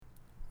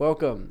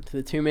Welcome to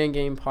the Two Man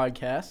Game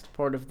Podcast,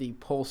 part of the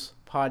Pulse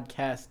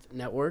Podcast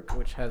Network,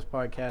 which has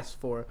podcasts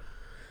for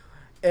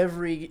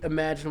every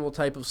imaginable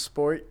type of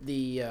sport.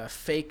 The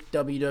fake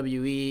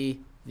WWE,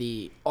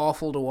 the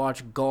awful to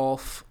watch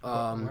golf. Why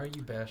are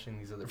you bashing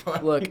these other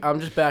podcasts? Look, I'm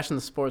just bashing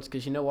the sports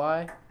because you know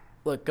why?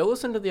 Look, go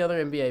listen to the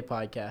other NBA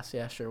podcasts.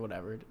 Yeah, sure,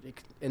 whatever.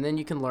 And then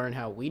you can learn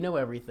how we know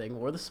everything.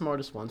 We're the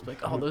smartest ones.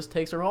 But like, oh, those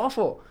takes are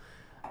awful.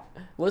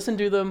 Listen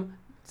to them.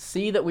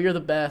 See that we are the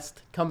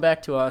best. Come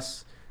back to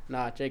us.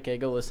 Nah, JK,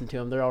 go listen to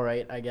them. They're all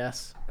right, I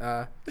guess.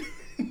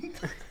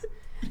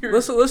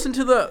 Listen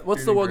to the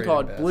what's the one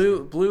called?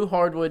 Blue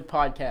Hardwood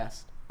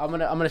Podcast. I'm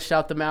gonna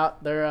shout them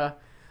out.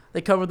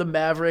 They cover the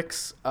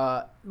Mavericks.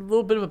 A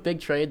little bit of a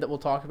big trade that we'll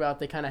talk about.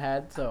 They kind of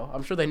had, so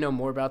I'm sure they know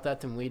more about that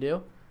than we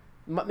do.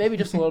 Maybe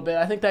just a little bit.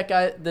 I think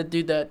the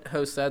dude that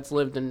hosts that's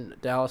lived in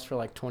Dallas for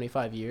like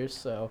 25 years,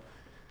 so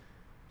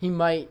he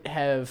might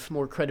have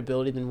more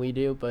credibility than we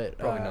do. But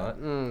probably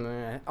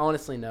not.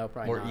 Honestly, no,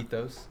 probably not. More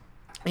ethos.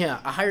 Yeah,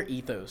 a higher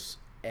ethos.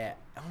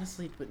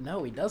 Honestly, but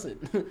no, he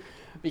doesn't.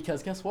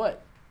 Because guess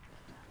what?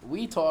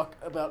 We talk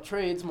about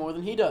trades more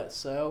than he does,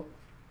 so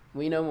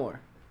we know more.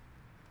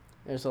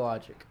 There's the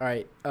logic. All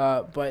right,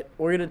 but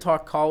we're going to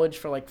talk college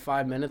for like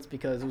 5 minutes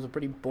because it was a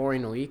pretty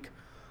boring week.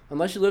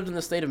 Unless you lived in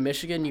the state of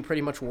Michigan, you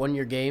pretty much won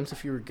your games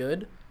if you were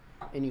good,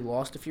 and you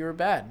lost if you were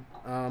bad.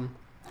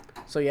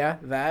 So, yeah,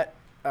 that.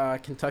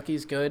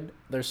 Kentucky's good.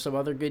 There's some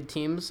other good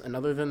teams, and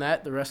other than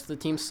that, the rest of the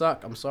teams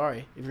suck. I'm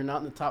sorry. If you're not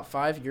in the top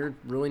 5, you're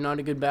really not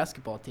a good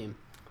basketball team.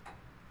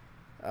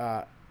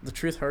 The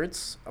truth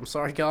hurts. I'm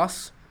sorry,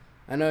 Goss.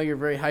 I know you're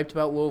very hyped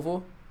about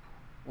Louisville.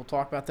 We'll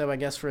talk about them, I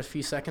guess, for a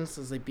few seconds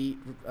as they beat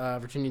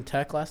Virginia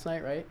Tech last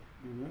night, right?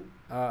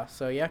 Mm-hmm.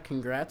 So, yeah,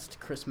 congrats to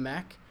Chris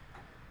Mack.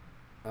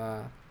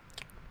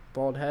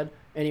 Bald head.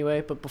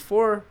 Anyway, but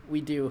before we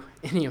do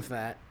any of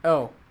that,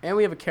 and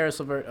we have a Karis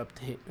LeVert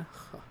update.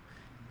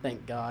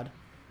 Thank God.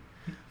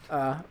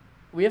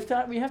 We have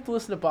to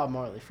listen to Bob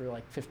Marley for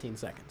like 15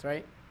 seconds,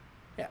 right?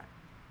 Yeah.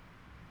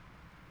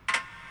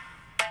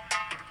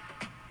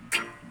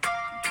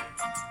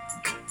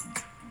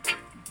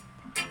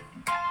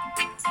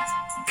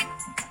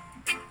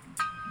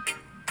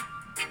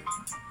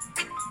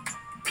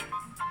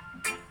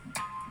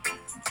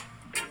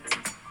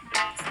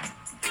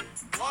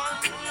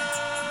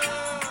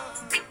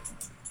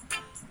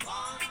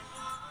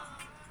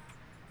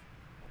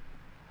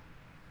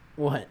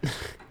 What?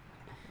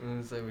 I'm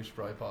going to say we should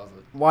probably pause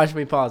it. Why should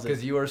we pause it?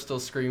 Because you are still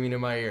screaming in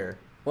my ear.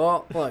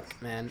 Well,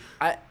 look, man.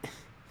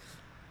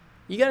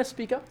 You got to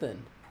speak up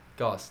then.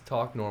 Goss,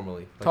 talk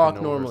normally.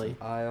 Talk normally.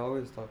 I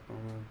always talk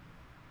normally.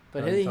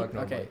 But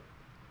okay.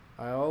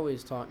 I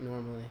always talk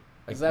normally.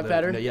 Is that No,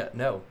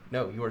 better?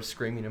 No, you are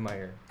screaming in my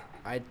ear.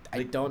 I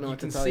don't know what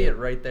to tell you. You can see it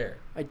right there.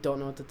 I don't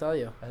know what to tell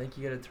you. I think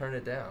you got to turn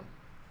it down.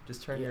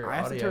 Just turn your audio. I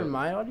have to turn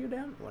my audio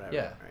down? Whatever.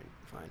 Yeah. All right,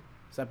 fine.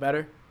 Is that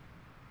better?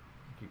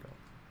 Keep going.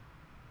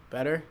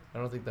 Better? I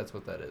don't think that's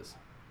what that is.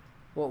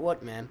 Well,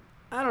 look, man.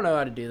 I don't know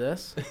how to do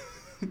this.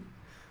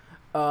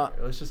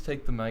 Let's just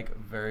take the mic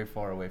very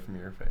far away from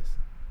your face.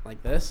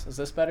 Like this? Is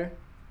this better?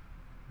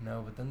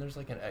 No, but then there's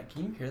like an echo.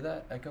 Can you hear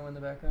that echo in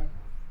the background?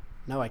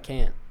 No, I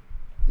can't.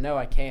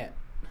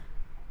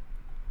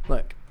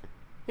 Look,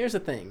 here's the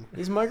thing.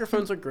 These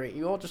microphones are great.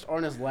 You all just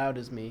aren't as loud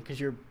as me because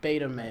you're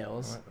beta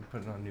males. I'm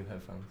putting on new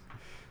headphones.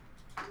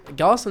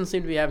 Gauss doesn't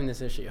seem to be having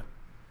this issue.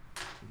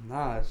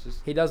 Nah, it's just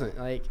He doesn't.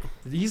 Like,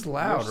 He's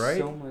loud, you're right?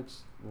 so much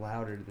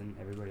louder than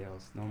everybody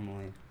else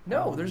normally.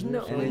 No, there's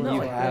no. And then no,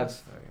 you I have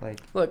guess. like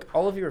look,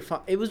 all of you are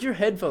fine. It was your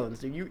headphones,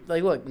 dude. You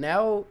look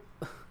now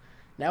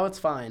it's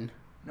fine.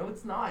 No,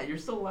 it's not. You're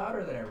still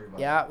louder than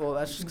everybody. Yeah, well,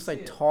 that's You just can because I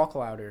see it. talk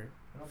louder.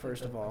 I don't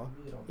First think of all. I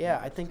really don't Yeah,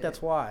 I think it.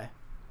 that's why.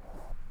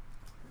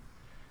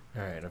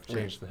 All right, I've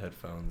changed the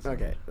headphones.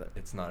 Okay. and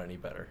It's not any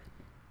better.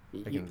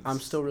 can I'm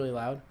still really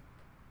loud.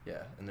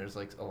 Yeah, and there's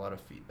like a lot of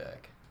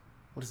feedback.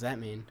 What does that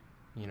mean?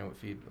 You know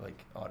what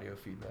audio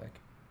feedback?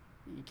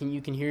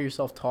 You can hear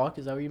yourself talk?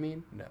 Is that what you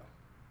mean? No.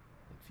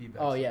 Like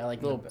feedback. Oh yeah, like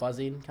in the little ba-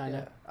 buzzing kind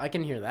of. Yeah. I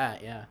can hear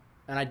that. Yeah,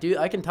 and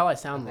I can tell I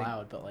sound think-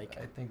 loud, but like,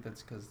 I think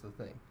that's because the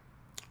thing.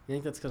 you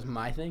think that's because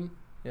my thing,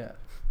 Yeah,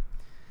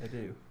 I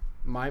do.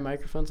 my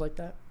microphone's like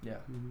that? Yeah.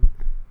 mhm.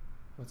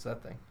 What's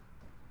that thing?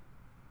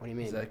 What do you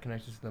mean? Is that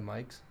connected to the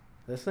mics?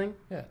 This thing?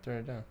 Yeah, turn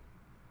it down.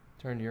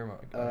 Turn your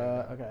mic.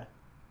 Audio down. Okay.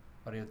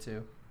 Audio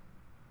 2.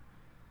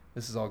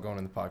 This is all going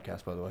in the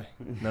podcast, by the way.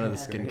 None of the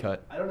skin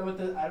cut. I don't know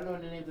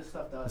what any of this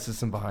stuff does. This is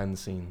some behind the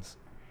scenes.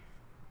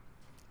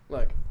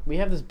 Look, we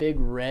have this big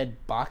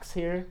red box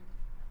here. It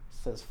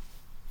says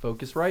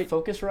Focusrite?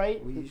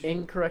 Focusrite, We should-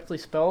 incorrectly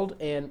spelled,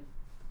 and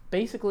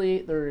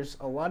basically there's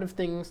a lot of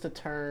things to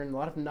turn, a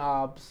lot of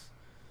knobs,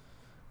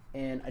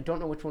 and I don't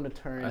know which one to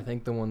turn. I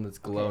think the one that's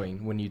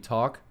glowing. When you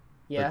talk,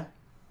 Yeah.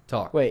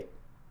 talk. Wait.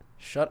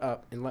 Shut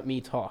up and let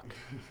me talk.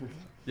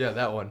 Yeah,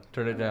 that one.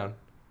 Turn it down.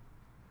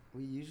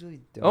 We usually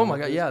don't. Oh my have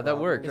god, this yeah, that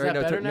problem. worked. Is All right, that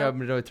no, better now?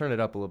 no, turn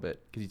it up a little bit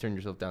because you turn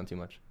yourself down too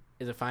much.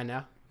 Is it fine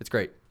now? It's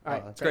great. All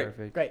right. Oh, that's great.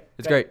 perfect. Great.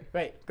 It's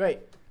Great.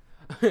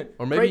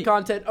 Or maybe Great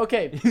content.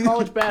 Okay,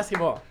 college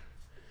basketball.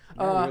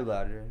 Yeah, you're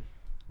louder.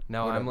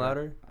 Now I'm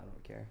Whatever. louder I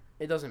don't care.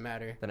 It doesn't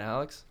matter. than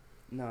Alex?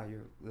 No,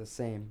 you're the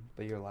same,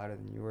 but you're louder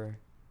than you were.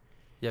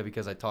 Yeah,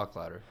 because I talk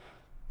louder.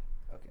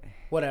 Okay.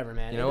 Whatever,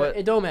 man. You know what?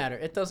 It don't matter.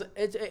 It doesn't.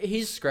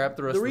 He's Scrap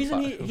the rest the of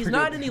reason the he's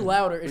not any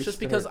louder. It's We just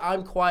start. because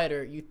I'm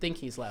quieter. You think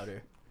he's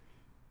louder.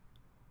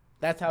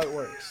 That's how it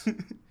works.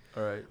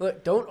 All right.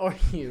 Look, don't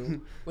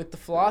argue with the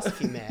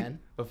philosophy, man.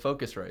 But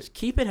focus right. Just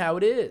keep it how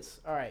it is.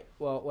 All right.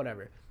 Well,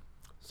 whatever.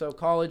 So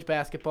college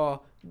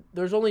basketball.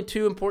 There's only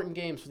 2 important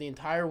games for the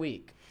entire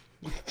week.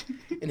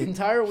 An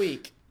entire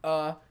week.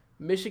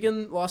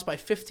 Michigan lost by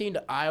 15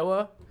 to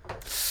Iowa.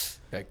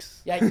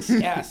 Yikes.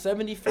 Yikes. Yeah,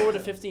 74 to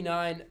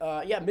 59.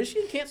 Yeah,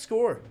 Michigan can't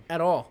score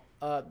at all.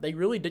 They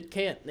really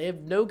can't. They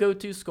have no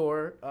go-to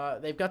scorer.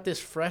 They've got this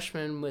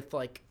freshman with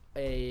like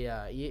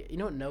a you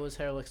know what Noah's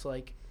hair looks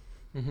like?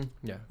 Mm-hmm.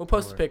 Yeah. We'll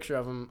post don't a worry. picture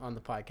of him on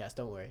the podcast.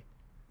 Don't worry.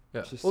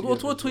 Yeah. Just We'll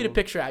see tweet a visual.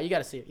 picture out. You got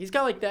to see it. He's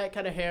got like that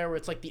kind of hair where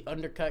it's like the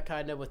undercut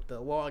kind of with the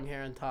long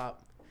hair on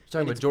top.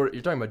 You're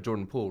talking about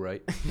Jordan Poole,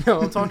 right?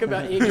 No, I'm talking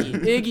about Iggy.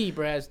 Iggy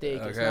Brasdakis,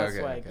 not Okay,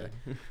 Swaggy. okay.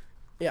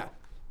 Yeah.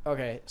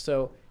 Okay,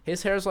 so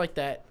his hair's like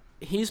that.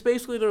 He's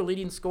basically their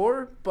leading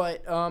scorer,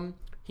 but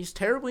he's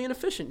terribly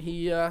inefficient.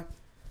 He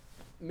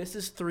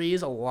misses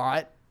threes a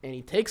lot, and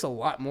he takes a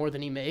lot more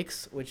than he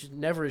makes, which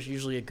never is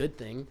usually a good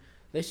thing.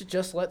 They should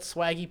just let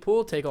Swaggy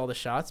Poole take all the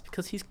shots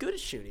because he's good at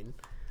shooting.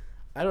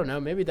 I don't know.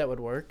 Maybe that would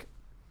work.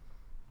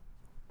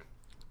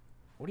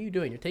 What are you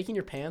doing? You're taking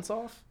your pants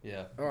off?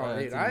 Yeah. Oh,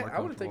 dude, I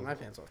would have taken my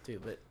pants off too,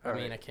 but I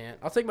mean, I can't.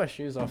 I'll take my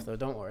shoes off though.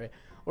 Don't worry.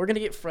 We're gonna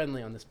get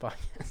friendly on this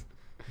podcast.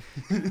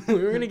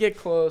 We're gonna get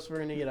close. We're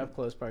gonna get up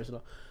close,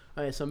 personal.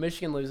 All right, so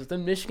Michigan loses.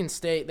 Then Michigan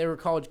State. They were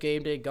college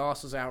game day.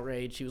 Goss was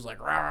outraged. He was like,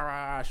 "Rah rah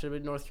rah!" Should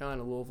have been North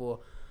Carolina,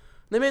 Louisville.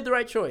 They made the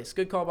right choice.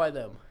 Good call by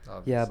them.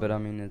 Yeah, but I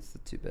mean, it's the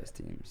 2 best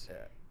teams.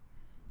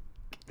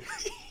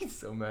 He's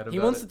so mad about He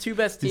wants it. the 2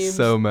 best teams. He's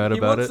so mad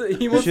about wants it.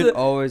 He You wants should the,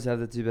 always have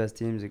the 2 best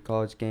teams at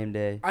college game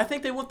day. I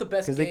think they want the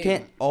best Because game. they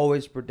can't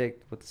always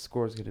predict what the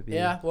score is going to be.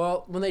 Yeah,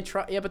 well, when they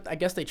try, but I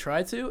guess they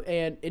try to.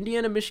 And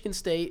Indiana, Michigan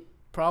State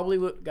probably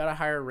got a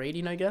higher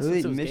rating, I guess.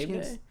 Really, since it was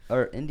Michigan game day.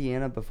 or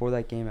Indiana before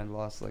that game had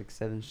lost like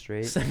 7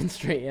 straight. 7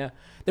 straight, yeah.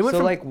 They went So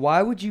from like,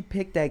 why would you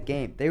pick that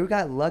game? They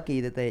got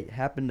lucky that they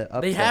happened to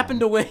upset. They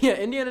happened them. to win. Yeah,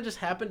 Indiana just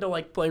happened to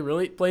like play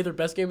their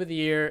best game of the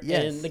year.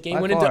 Yes, and the game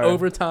by went into far.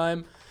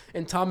 overtime.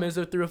 And Tom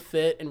Izzo threw a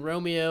fit, and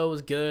Romeo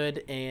was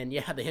good, and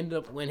yeah, they ended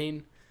up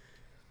winning.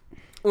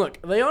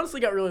 Look, they honestly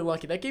got really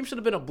lucky. That game should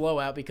have been a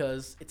blowout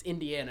because it's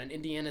Indiana, and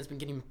Indiana has been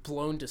getting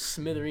blown to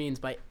smithereens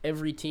by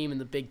every team in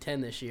the Big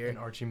Ten this year. And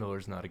Archie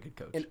Miller's not a good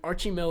coach. And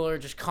Archie Miller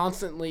just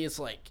constantly is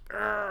like,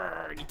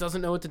 he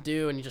doesn't know what to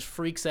do, and he just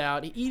freaks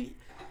out. He's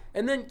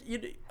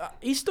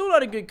still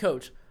not a good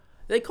coach.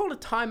 They called a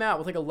timeout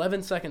with like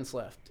 11 seconds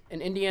left,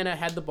 and Indiana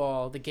had the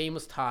ball. The game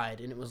was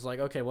tied, and it was like,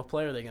 okay, what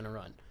play are they going to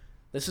run?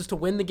 This is to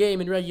win the game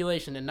in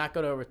regulation and not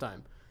go to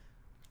overtime.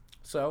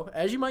 So,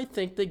 as you might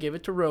think, they give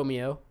it to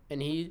Romeo,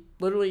 and he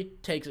literally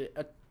takes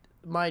it.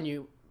 Mind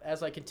you,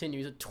 as I continue,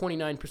 he's a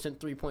 29%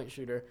 three-point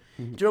shooter.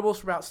 Dribbles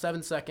for about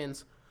 7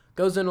 seconds,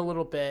 goes in a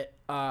little bit.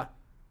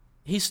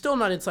 He's still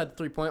not inside the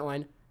three-point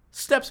line.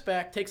 Steps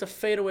back, takes a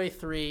fadeaway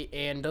 3,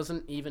 and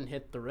doesn't even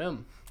hit the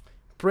rim.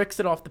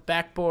 Bricks it off the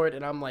backboard,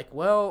 and I'm like,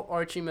 well,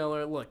 Archie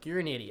Miller, look, you're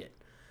an idiot.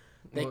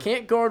 They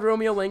can't guard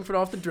Romeo Langford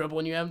off the dribble,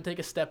 and you have him take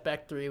a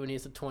step-back 3 when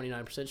he's a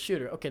 29%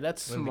 shooter. Okay,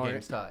 that's When the smart.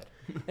 game's tied.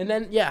 And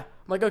then, yeah, I'm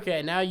like,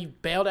 okay, now you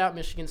bailed out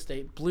Michigan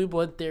State. Blue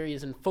blood theory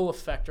is in full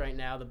effect right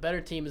now. The better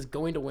team is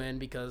going to win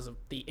because of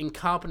the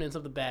incompetence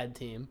of the bad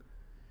team.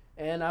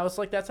 And I was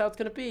like, that's how it's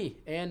going to be.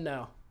 And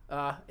no.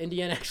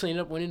 Indiana actually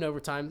ended up winning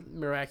overtime,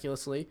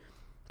 miraculously.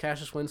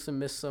 Cassius Winston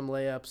missed some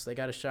layups. They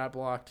got a shot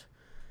blocked.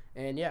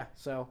 And, yeah,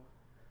 so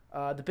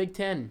the Big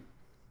Ten,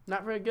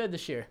 not very good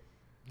this year.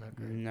 Not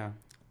great. No.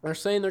 They're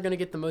saying they're going to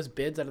get the most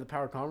bids out of the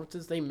power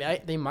conferences. They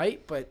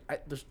might, but I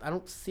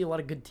don't see a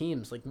lot of good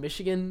teams. Like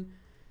Michigan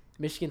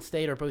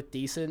State are both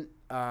decent.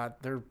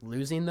 They're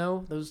losing,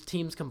 though. Those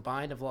teams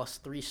combined have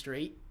lost 3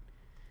 straight.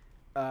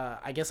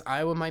 I guess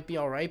Iowa might be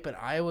all right, but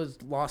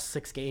Iowa's lost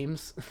 6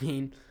 games. I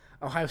mean,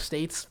 Ohio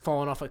State's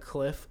fallen off a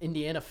cliff.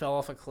 Indiana fell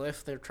off a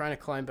cliff. They're trying to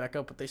climb back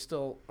up, but they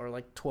still are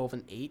like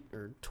 12-8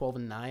 or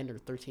 12-9 or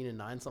 13-9,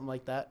 something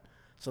like that.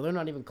 So they're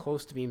not even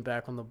close to being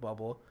back on the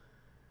bubble.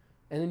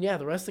 And then, yeah,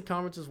 the rest of the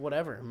conference is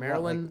whatever.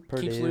 Maryland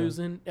like keeps Purdue.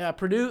 losing. Yeah,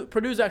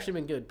 Purdue's actually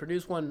been good.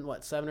 Purdue's won,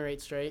 7 or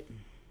 8 straight?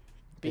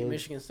 Beat They've-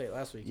 Michigan State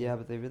last week. Yeah,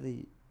 but they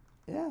really,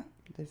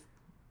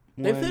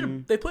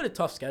 they've They played a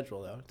tough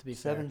schedule, though, to be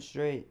 7 fair.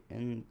 straight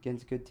and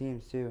against good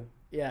teams too.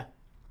 Yeah.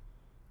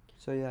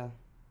 So yeah,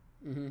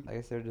 Mm-hmm. I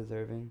guess they're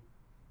deserving.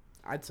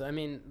 I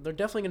mean, they're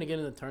definitely going to get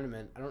in the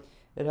tournament.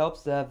 It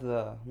helps to have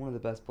one of the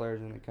best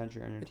players in the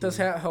country on your team. It does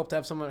help to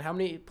have someone. How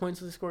many points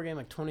does they score a game?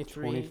 Like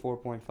 23?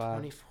 24.5.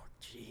 24.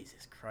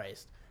 Jesus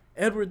Christ.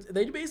 Edwards.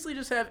 They basically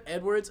just have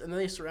Edwards, and then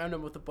they surround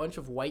him with a bunch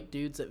of white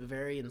dudes that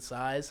vary in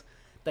size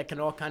that can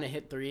all kind of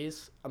hit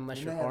threes, unless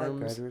Didn't your they have that arms.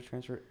 graduate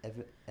transfer,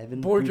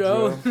 Evan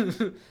Bordeaux.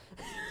 Boudreaux,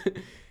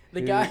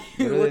 The guy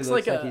who literally looks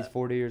like he's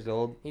 40 years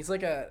old.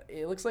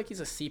 It looks like he's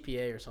a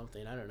CPA or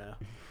something. I don't know.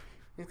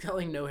 He's got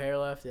like no hair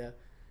left. Yeah,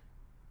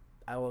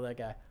 I love that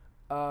guy.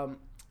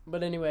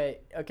 But anyway,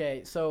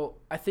 okay. So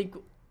I think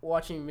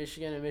watching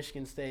Michigan and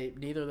Michigan State,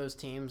 neither of those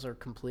teams are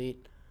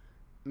complete.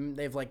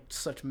 They've like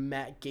such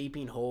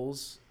gaping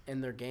holes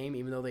in their game,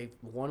 even though they've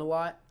won a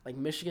lot. Like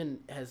Michigan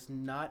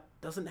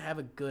doesn't have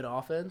a good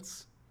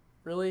offense,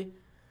 really,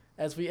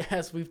 as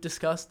we've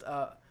discussed.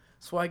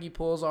 Swaggy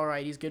Pool's all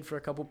right. He's good for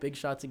a couple big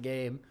shots a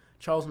game.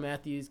 Charles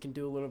Matthews can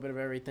do a little bit of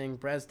everything.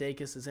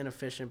 Brazdakis is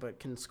inefficient but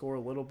can score a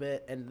little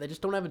bit, and they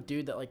just don't have a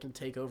dude that like can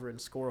take over and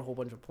score a whole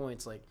bunch of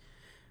points. Like,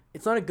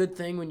 it's not a good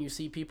thing when you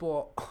see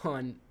people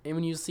on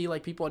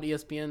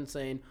ESPN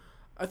saying,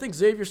 I think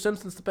Xavier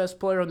Simpson's the best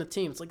player on the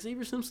team. It's like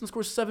Xavier Simpson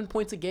scores 7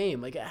 points a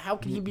game. Like, how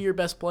can he be your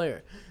best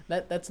player?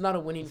 That's not a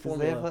winning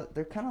formula.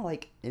 They're kind of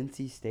like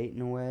NC State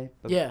in a way,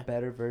 but Yeah.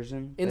 better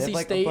version. NC they have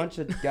like State- a bunch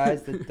of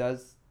guys that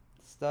does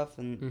stuff,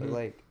 and but Mhm.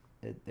 like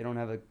they don't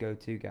have a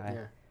go-to guy.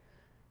 Yeah.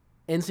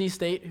 NC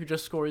State, who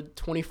just scored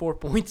 24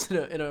 points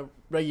in a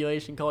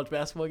regulation college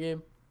basketball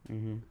game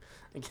Mm-hmm.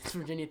 against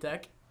Virginia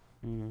Tech.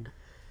 Mm-hmm.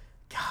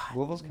 God.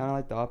 Louisville's kind of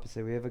like the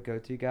opposite. We have a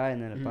go-to guy,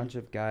 and then a Mhm. bunch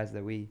of guys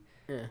that we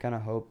Yeah. kind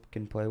of hope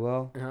can play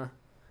well. Uh-huh.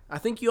 I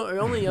think your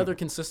only other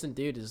consistent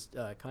dude is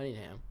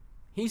Cunningham.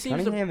 He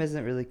seems Cunningham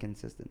isn't really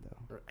consistent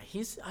though.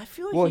 I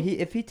feel like Well,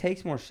 if he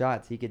takes more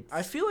shots, he could.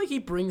 I feel like he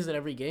brings it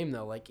every game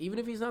though. Like even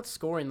if he's not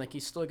scoring, like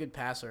he's still a good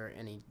passer,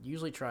 and he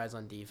usually tries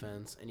on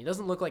defense, and he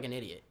doesn't look like an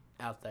idiot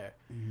out there.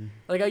 Mhm.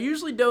 Like I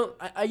usually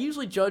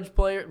judge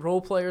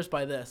role players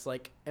by this.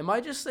 Like, am I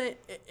just saying?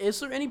 Is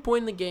there any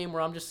point in the game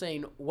where I'm just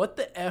saying, "What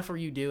the f are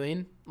you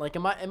doing?" Like,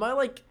 am I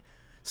like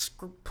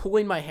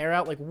pulling my hair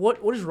out? Like, what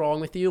is wrong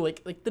with you?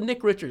 Like the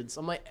Nick Richards.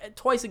 I'm like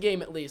twice a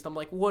game at least. I'm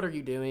like, what are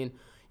you doing?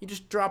 You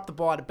just dropped the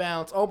ball out of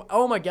bounds.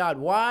 Oh my God!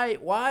 Why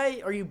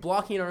are you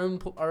blocking our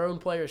own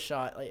player's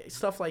shot? Like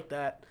stuff like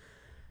that.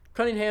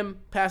 Cunningham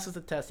passes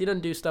the test. He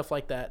doesn't do stuff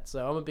like that,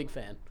 so I'm a big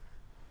fan.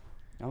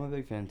 I'm a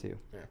big fan too.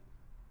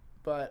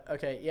 But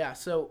okay, yeah.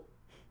 So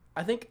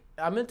I think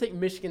I'm gonna take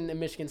Michigan and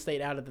Michigan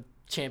State out of the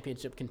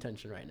championship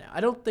contention right now.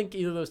 I don't think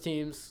either of those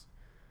teams.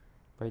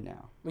 Right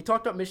now, We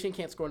talked about Michigan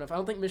can't score enough. I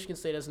don't think Michigan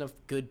State has enough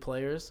good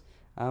players.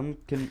 I'm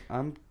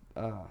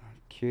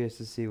curious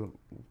to see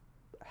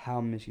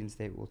how Michigan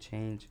State will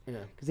change Yeah,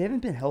 because they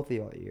haven't been healthy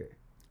all year.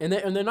 and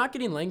they're not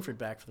getting Langford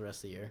back for the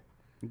rest of the year.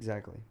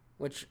 Exactly.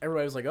 Which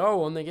everybody was like,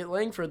 oh, when they get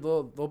Langford,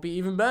 they'll be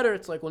even better.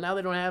 It's like, well, now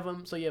they don't have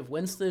him, so you have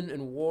Winston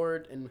and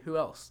Ward and who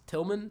else?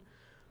 Tillman,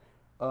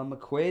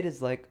 McQuaid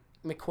is like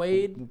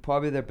McQuaid,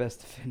 probably their best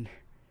defender,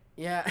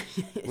 yeah,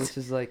 which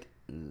is like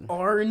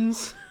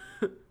Arns.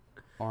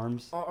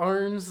 arms.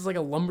 Arns is like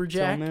a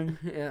lumberjack. Tillman.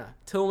 Yeah,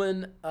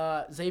 Tillman,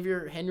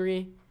 Xavier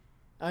Henry.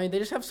 I mean, they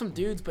just have some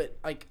dudes, but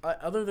like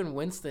other than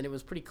Winston, it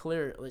was pretty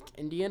clear. Like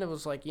Indiana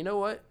was like, you know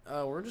what?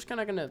 We're just kind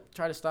of gonna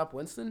try to stop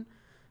Winston,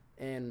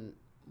 and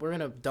we're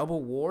gonna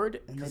double Ward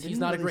And they because he's didn't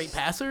not a really great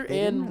passer.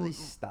 They and didn't really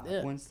stop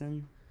yeah.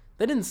 Winston.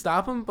 They didn't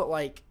stop him, but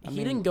like I he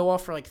mean- didn't go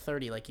off for like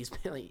 30. Like he's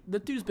been like the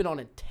dude's been on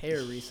a tear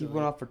He recently.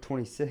 went off for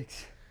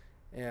 26.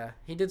 Yeah,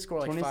 he did score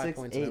like 26, 5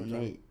 points. 8, in and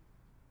overtime.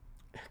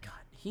 8. God,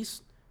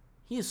 is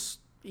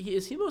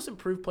he the most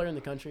improved player in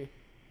the country?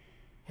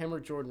 Him or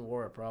Jordan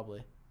Wara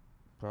probably.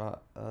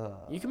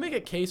 You can make a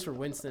case for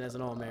Winston as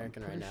an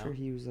All-American right I'm now. sure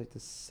he was like the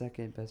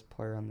second best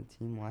player on the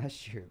team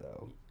last year,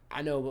 though.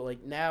 I know, but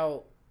like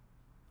now,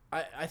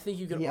 I think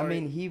you could.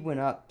 He went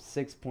up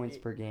 6 points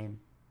per game.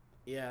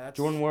 yeah, that's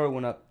Jordan Wara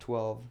went up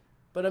 12.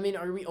 But I mean,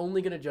 are we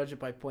only gonna judge it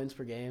by points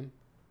per game?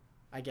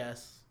 I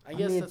guess. I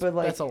guess mean, that's, but,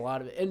 like, that's a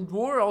lot of it. And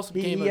Wara also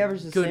became He a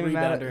averaged the good same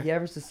amount. rebounder. He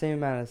averaged the same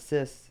amount of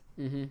assists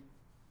Mm-hmm.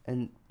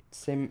 and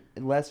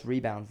less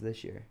rebounds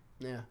this year.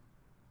 Yeah.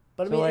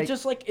 But I So, mean,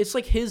 like- it's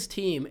like his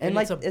team, And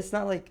like, it's a. it's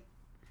not like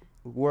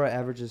Wara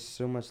averages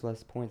so much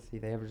less points. They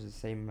average the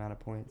same amount of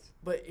points.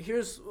 But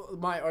here's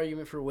my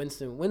argument for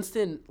Winston.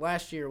 Winston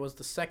last year was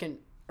the second,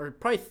 or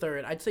probably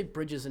third. I'd say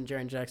Bridges and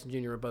Jaren Jackson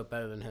Jr. were both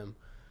better than him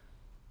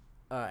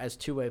as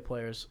two-way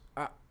players.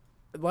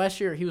 Last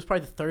year, he was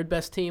probably the third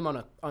best team on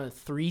a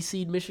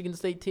 3-seed Michigan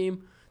State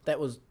team that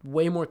was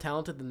way more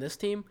talented than this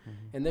team.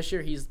 Mm-hmm. And this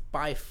year, he's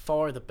by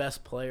far the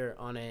best player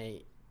on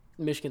a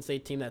Michigan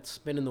State team that's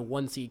been in the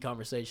 1-seed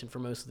conversation for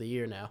most of the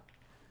year now.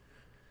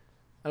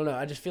 I don't know.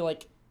 I just feel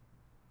like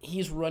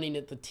he's running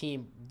the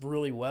team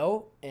really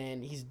well,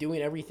 and he's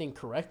doing everything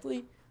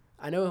correctly.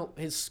 I know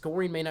his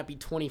scoring may not be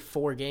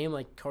 24 game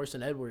like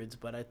Carson Edwards,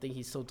 but I think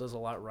he still does a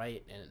lot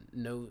right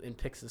and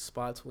picks his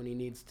spots when he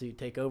needs to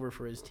take over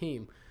for his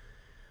team.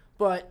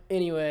 But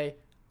anyway,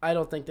 I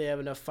don't think they have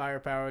enough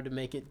firepower to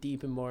make it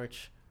deep in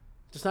March.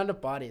 Just not enough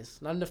bodies,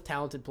 not enough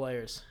talented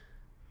players.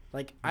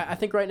 Like I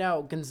think right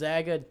now,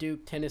 Gonzaga,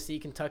 Duke, Tennessee,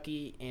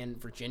 Kentucky, and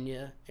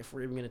Virginia, if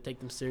we're even going to take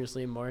them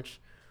seriously in March,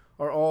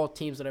 are all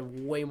teams that have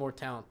way more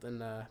talent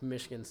than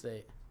Michigan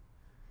State.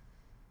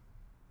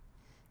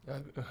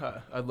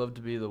 I'd love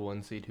to be the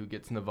 1 seed who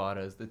gets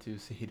Nevada as the 2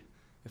 seed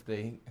if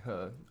they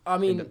I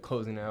mean, end up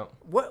closing out.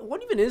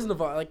 what even is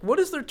Nevada? Like, what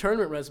is their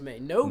tournament resume?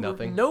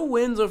 Nothing. No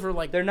wins over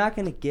like. They're not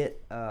going to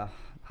get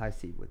high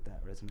seed with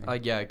that resume.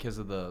 Yeah, because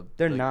of the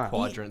They're like, not.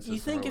 quadrant You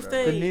system think or if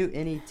whatever. the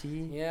they- new NET.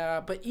 Yeah,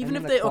 but even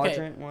And if then they the okay,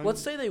 quadrant one.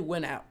 let's say they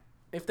win out.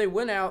 If they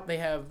win out, they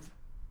have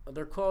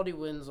their quality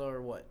wins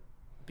are what?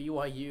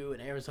 BYU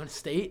and Arizona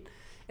State,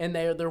 and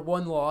their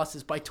one loss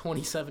is by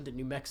 27 to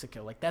New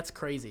Mexico. Like that's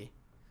crazy.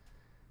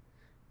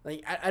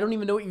 Like I don't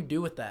even know what you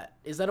do with that.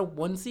 Is that a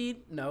 1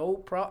 seed?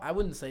 No, I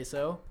wouldn't say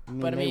so.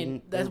 But I they mean,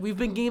 won't- that's, they- we've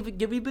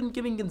been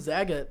giving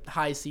Gonzaga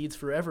high seeds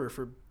forever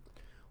for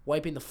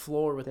wiping the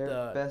floor with their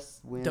the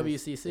best win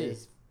WCC.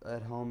 is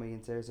at home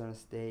against Arizona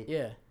State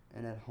yeah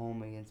and at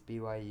home against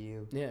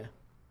BYU. yeah.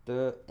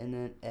 And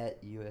then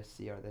at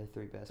USC are their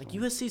three best Like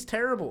ones. USC's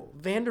terrible.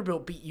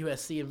 Vanderbilt beat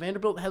USC, and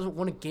Vanderbilt hasn't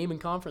won a game in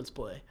conference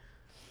play.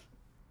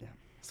 Yeah.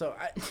 So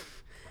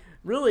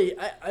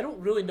I don't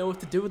really know what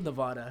to do with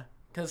Nevada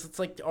because it's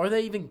like, are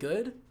they even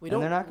good? We And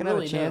don't. they're not gonna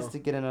really have a chance know. to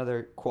get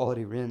another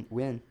quality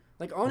win.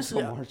 Like honestly,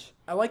 until March.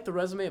 I like the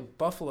resume of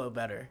Buffalo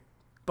better.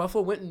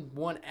 Buffalo went and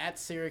won at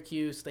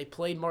Syracuse. They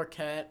played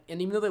Marquette,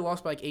 and even though they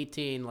lost by like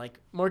 18, like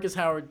Marcus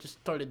Howard just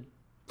started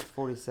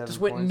 47. just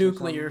went points or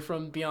nuclear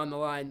something. from beyond the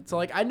line. So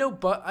like I know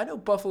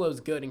Buffalo's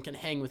good and can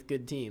hang with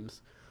good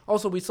teams.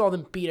 Also, we saw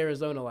them beat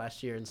Arizona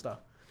last year and stuff.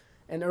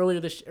 And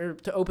earlier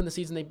to open the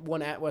season, they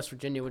won at West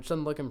Virginia, which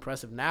doesn't look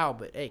impressive now.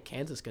 But hey,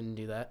 Kansas couldn't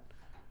do that,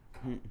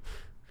 and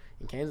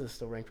Kansas is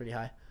still ranked pretty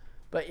high.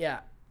 But yeah,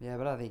 Yeah,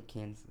 but I think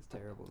Kansas is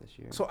terrible this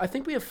year. so I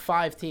think we have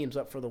 5 teams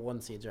up for the 1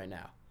 seeds right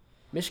now.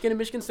 Michigan and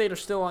Michigan State are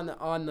still on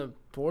the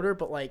border,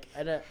 but like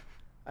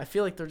I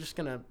feel like they're just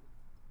gonna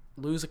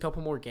lose a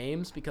couple more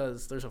games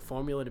because there's a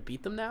formula to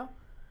beat them now.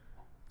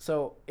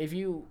 So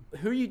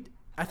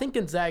I think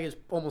Gonzaga is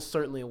almost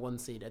certainly a 1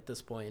 seed at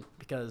this point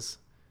because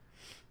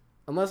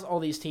unless all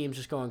these teams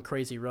just go on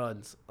crazy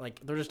runs,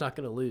 like they're just not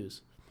gonna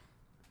lose.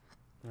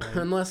 Right.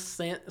 Unless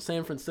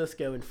San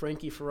Francisco and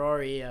Frankie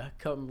Ferrari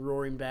come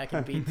roaring back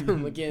and beat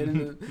them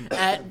again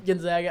at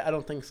Gonzaga, I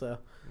don't think so.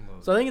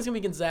 So I think it's going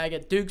to be Gonzaga.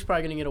 Duke's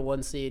probably going to get a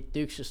 1 seed.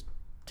 Duke's just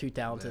too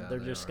talented. Yeah, They're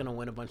they just are. going to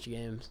win a bunch of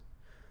games.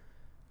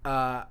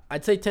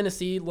 I'd say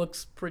Tennessee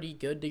looks pretty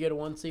good to get a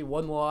 1 seed.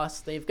 1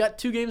 loss. They've got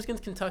 2 games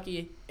against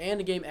Kentucky and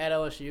a game at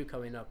LSU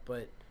coming up.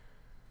 But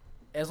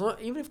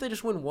even if they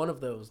just win one of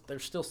those, they're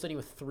still sitting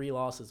with 3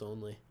 losses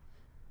only.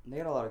 They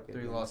got a lot of good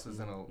 3 wins losses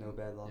and no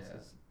bad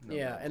losses.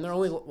 Yeah, and they're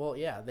only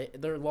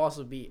their loss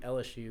would be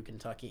LSU,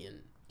 Kentucky, and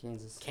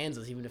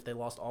Kansas. even if they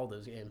lost all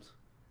those games.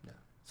 Yeah.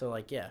 So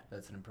like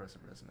That's an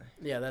impressive resume.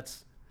 yeah,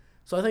 that's.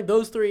 So I think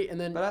those 3, and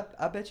then But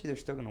I bet you they're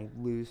still gonna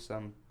lose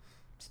some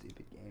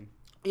stupid game.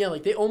 yeah,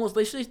 like they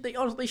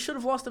should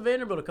have lost to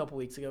Vanderbilt a couple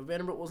weeks ago.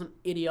 Vanderbilt wasn't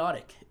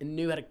idiotic and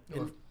knew how to.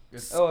 And,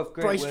 If Bryce Grant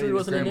Drew Williams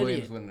wasn't an Graham idiot.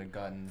 Williams wouldn't have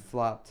gotten.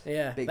 flopped,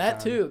 yeah, big that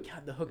time. too.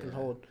 God, the hook and Yeah.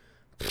 hold.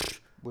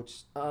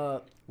 which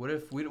What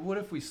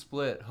if we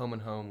split home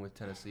and home with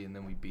Tennessee and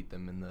then we beat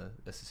them in the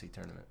SEC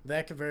tournament?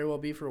 That could very well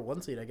be for a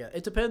 1 seed. I guess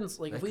it depends.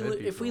 Like That if we could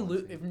be if for we a 1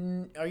 lose,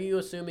 seed. are you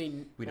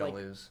assuming We don't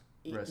lose.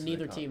 Rest of the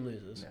neither con- team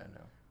loses Yeah,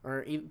 no.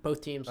 or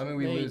both teams? I mean,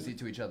 we may- lose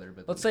to each other,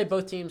 but Let's say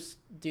both teams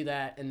do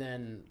that and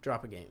then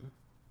drop a game.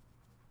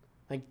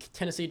 Like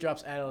Tennessee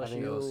drops at I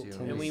think LSU,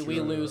 and we Tennessee-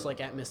 lose like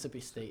at Mississippi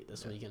State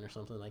this weekend or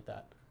something like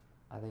that.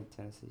 I think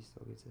Tennessee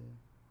still gets it,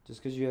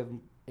 just because you have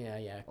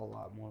Yeah. a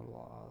lot more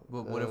law.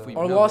 But what if we-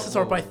 Our No, losses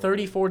are whoa, by whoa, whoa.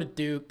 34 to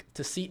Duke,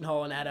 to Seton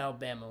Hall, and at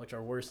Alabama, which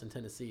are worse than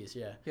Tennessee's.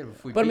 Yeah. Yeah,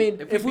 if we But I beat,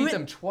 mean, if if we we beat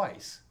win- them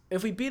twice,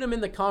 If we beat them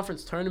in the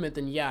conference tournament,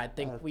 then yeah, I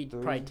think we'd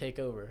 3. probably take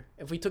over.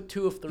 If we took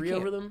 2 of 3 can't-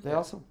 over them, They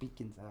also beat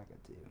Gonzaga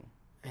too.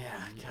 yeah,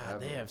 yeah,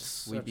 God, they but have we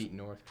such. beat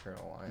North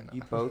Carolina.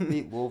 You both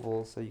beat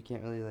Louisville, so you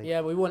can't really like.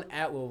 Yeah, we won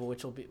at Louisville,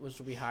 which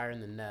will be higher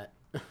in the net,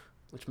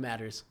 which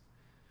matters.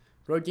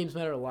 Road games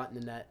matter a lot in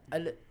the net.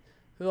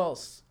 Who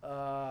else?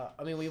 I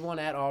mean, we won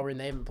at Auburn.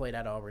 They haven't played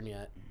at Auburn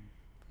yet.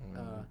 We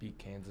beat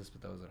Kansas,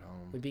 but that was at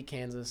home. We beat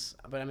Kansas,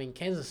 but I mean,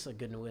 Kansas is a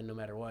good win no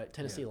matter what.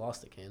 Tennessee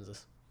lost to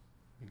Kansas,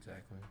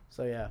 Exactly.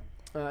 so yeah,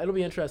 it'll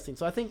be interesting.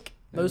 So I think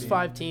those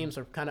 5 teams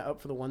are kind of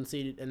up for the 1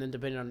 seed, and then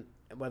depending on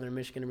whether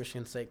Michigan or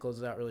Michigan State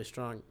closes out really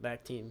strong,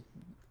 that team,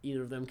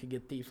 either of them could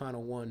get the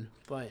final 1.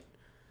 But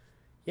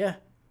yeah,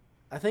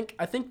 I think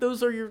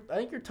those are your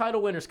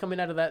title winners coming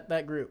out of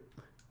that group.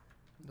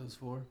 Those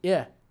 4.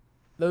 Yeah,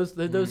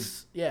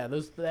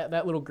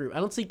 that little group. I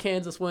don't see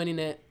Kansas winning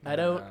it. I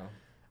don't. No.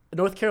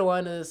 North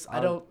Carolina's. I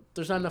I- don't.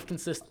 There's not enough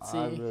consistency.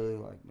 I really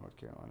like North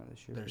Carolina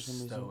this year. They're for some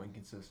reason. so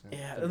inconsistent.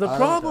 Yeah, They're the so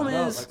problem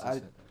no, is- like,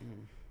 I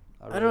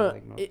I really don't know.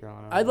 like North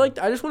Carolina.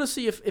 I just want to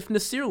see if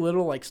Nasir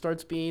Little like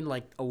starts being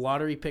like a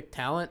lottery pick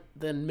talent,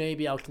 then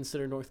maybe I'll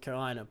consider North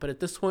Carolina. But at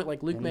this point,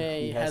 like Luke And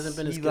May he hasn't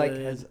been as he, good. like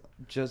has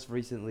just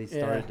recently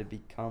started Yeah. to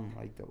become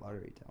like the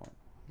lottery talent.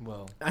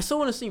 Well, I still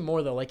want to see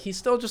more though. Like he's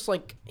still just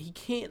like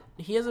he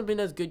hasn't been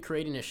as good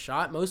creating his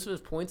shot. Most of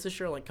his points this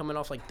year are like coming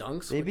off like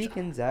dunks. They which- beat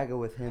Gonzaga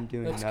with him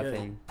doing That's good.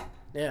 nothing.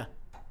 yeah.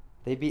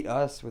 They beat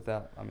us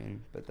without.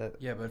 But that.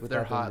 yeah, but if without they're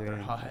them hot, doing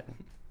they're hot.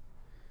 anything.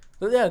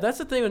 But yeah, that's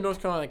the thing with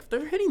North Carolina. Like, if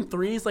they're hitting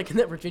threes, like in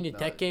that Virginia No,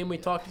 Tech game we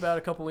yeah. talked about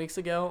a couple weeks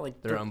ago,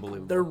 like They're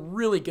unbelievable. They're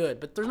really good,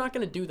 but they're not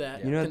going to do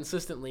that You know,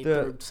 consistently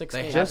the- through 6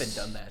 they games. haven't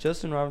done that.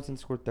 Justin Robinson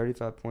scored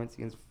 35 points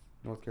against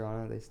North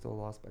Carolina. They still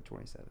lost by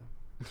 27.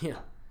 Yeah,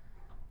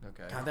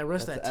 Okay. God, that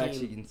rest of That's that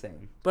actually team.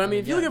 insane. I mean,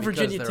 if you Yeah, look at because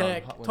Virginia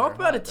they're Tech, when talk they're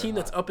about a hot, they're team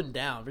that's hot. up and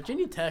down.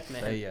 Virginia Tech,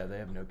 man. They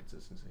have no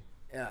consistency.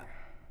 Yeah,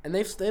 and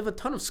they have a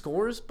ton of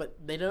scores, but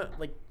they don't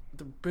like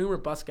the boomer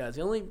bust guys.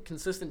 The only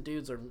consistent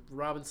dudes are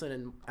Robinson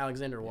and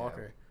Alexander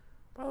Walker.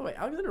 By the way,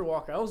 Alexander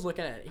Walker, I was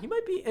looking at it. He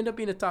might end up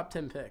being a top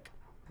 10 pick.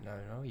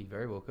 No, he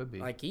very well could be.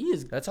 Like he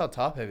is That's how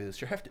top heavy this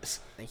draft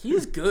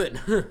is. good,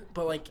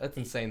 but like That's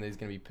insane that he's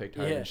gonna be picked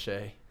higher Yeah. than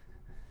Shea.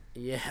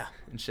 yeah,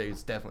 And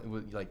Shea's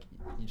definitely like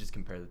you just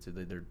compare the two.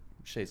 They're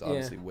Shea's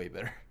obviously way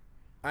better.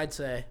 I'd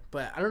say.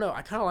 But I don't know.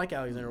 I kind of like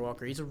Alexander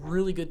Walker. He's a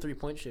really good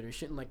 3-point shooter. He's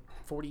shooting like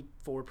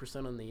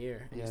 44% on the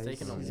year. And Yeah, he's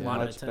taking a he's lot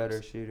of much attempts.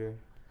 better shooter.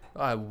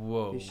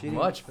 Whoa, He's shooting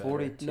much better.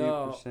 42%.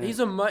 No,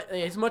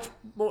 he's much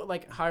more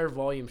like higher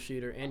volume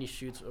shooter, and he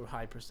shoots a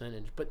high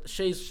percentage. But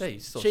Shea's Shea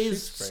still Shea's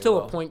shoots very still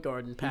well. a point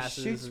guard and He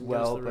passes. shoots and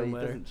well, goes to the but rim he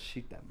better. doesn't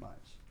shoot that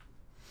much.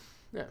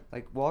 Yeah.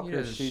 Like He Walker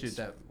doesn't shoots. shoot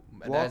that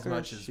as Walker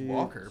much as shoots-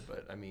 Walker,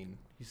 but I mean,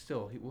 he's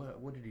still.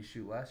 What did he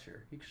shoot last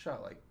year? He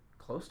shot like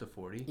close to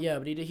 40. Yeah,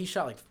 but he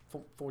shot like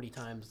 40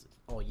 times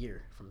all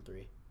year from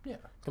three. Yeah.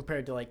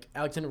 Compared to like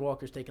Alexander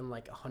Walker's taken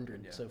like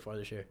 100 Yeah. so far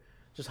this year.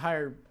 Just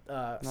higher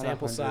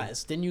sample 100.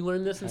 size. Didn't you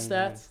learn this in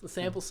 99. stats? The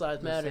sample size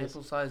The matters.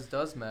 sample size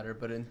does matter,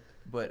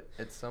 but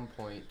at some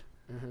point,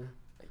 Mhm.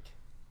 like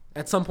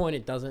At some point,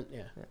 it doesn't.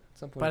 Yeah. at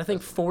some point. But I it think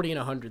doesn't. 40 and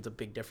 100 is a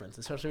big difference,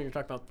 especially when you're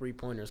talking about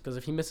 3-pointers. Because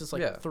if he misses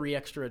like Yeah. 3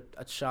 extra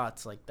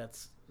shots, like then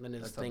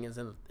his That's thing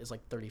is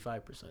like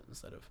 35%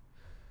 instead of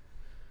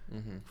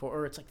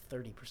or it's like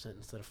 30%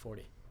 instead of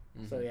 40.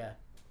 So yeah,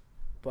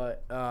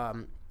 but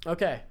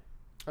okay.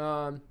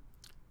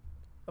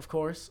 Of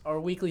course, our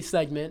weekly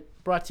segment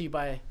brought to you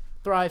by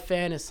Thrive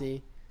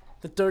Fantasy,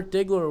 the Dirk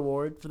Diggler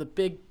Award for the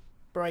big,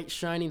 bright,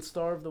 shining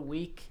star of the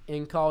week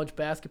in college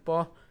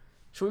basketball.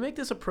 Should we make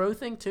this a pro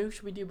thing too?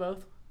 Should we do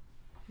both?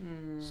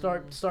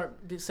 Start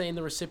saying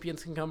the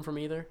recipients can come from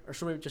either, or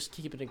should we just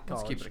keep it in college?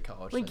 Let's keep it at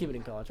college. We can keep it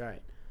in college. All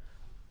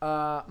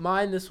right.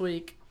 Mine this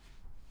week.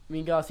 Me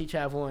and Goss each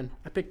have one.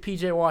 I picked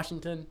PJ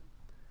Washington,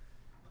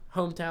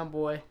 hometown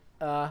boy.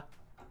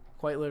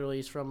 Quite literally,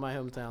 he's from my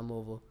hometown,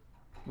 Louisville.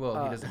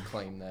 Well, he doesn't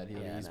claim that.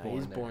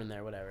 He's born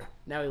there. Whatever.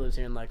 Now he lives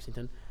here in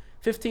Lexington.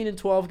 15 and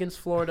 12 against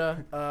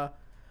Florida.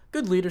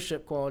 Good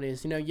leadership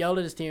qualities. Yelled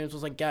at his teams.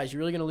 Was like, guys, you're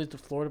really gonna lose to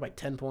Florida by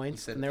 10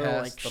 points? said, And they were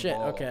 "Pass like, the shit.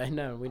 ball." Okay,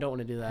 no, we don't want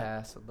to do that.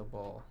 Pass of the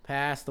ball.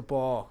 Pass the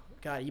ball.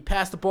 God, you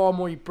pass the ball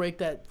more, you break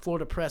that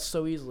Florida press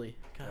so easily.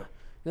 God. Yep.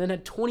 And then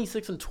had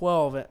 26 and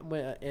 12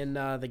 in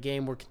the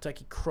game where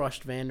Kentucky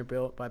crushed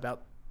Vanderbilt by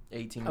about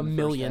 18. a in the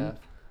million.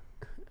 First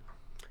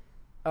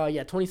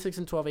half. 26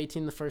 and 12,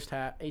 18 in the first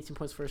half, 18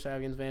 points first half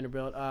against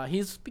Vanderbilt.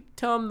 He's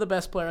become the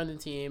best player on the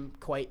team,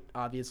 quite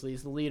obviously.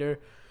 He's the leader.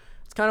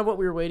 It's kind of what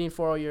we were waiting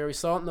for all year. We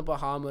saw it in the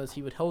Bahamas.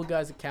 He would hold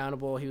guys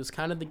accountable. He was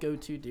kind of the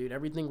go-to dude.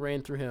 Everything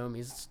ran through him.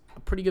 He's a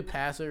pretty good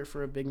passer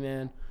for a big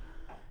man.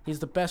 He's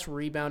the best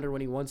rebounder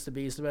when he wants to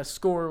be. He's the best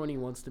scorer when he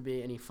wants to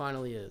be, and he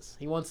finally is.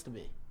 He wants to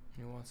be.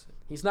 He wants it.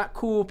 He's not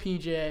cool,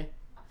 PJ.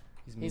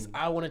 He's mean.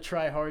 I want to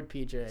try hard,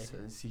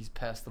 PJ. He's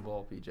passed the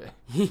ball, PJ.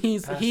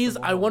 He's Pass the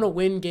I ball. want to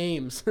win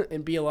games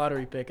and be a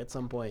lottery pick at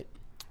some point,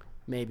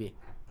 maybe.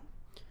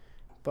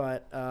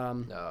 But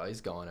No,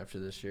 he's gone after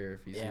this year.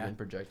 If he's Yeah. even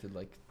projected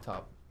like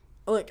top.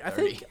 look,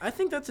 30. I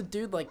think that's a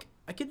dude like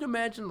I could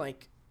imagine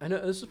like I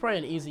know this is probably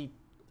an easy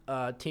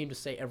team to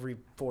say every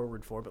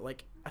forward for, but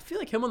like I feel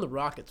like him on the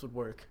Rockets would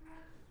work.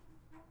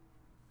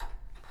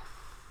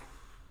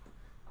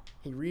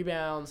 He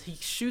rebounds. He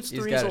shoots He's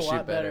threes got a to lot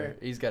shoot better.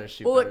 He's got to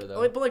shoot Well, better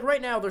though. but like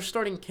right now they're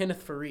starting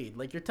Kenneth Faried.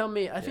 Like you're telling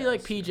me, I feel Yeah, like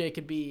that's true. PJ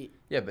could be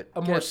Yeah, but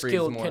a more Kenneth Faried's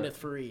skilled more- Kenneth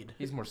Faried.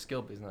 He's more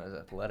skilled, but he's not as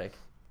athletic.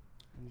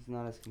 He's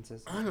not as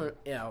consistent. I don't.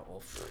 Yeah.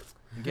 Well,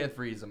 And Kenneth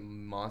Faried's a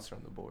monster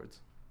on the boards.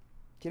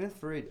 Kenneth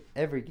Faried,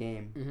 every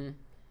game. mm-hmm.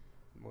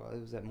 Well,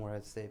 it was at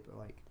Morehead State, but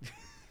like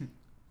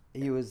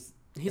he was.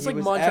 He's he like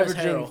was Montrezl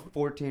averaging Harrell.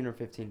 14 or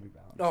 15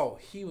 rebounds. Oh,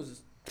 he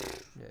was.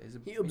 Yeah, he's a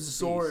He he's a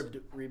absorbed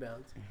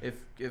rebounds, beast.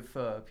 If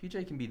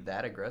PJ can be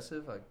that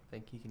aggressive, I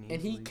think he can.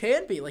 and he easily-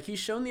 can be like he's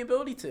shown the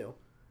ability to.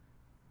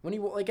 When he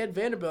like at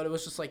Vanderbilt, it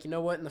was just like, you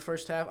know what? In the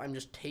first half, I'm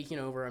just taking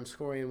over. I'm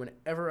scoring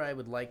whenever I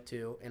would like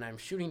to, and I'm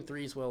shooting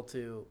threes well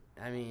too.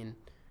 I mean,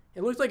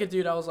 it looked like a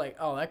dude. I was like,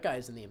 oh, that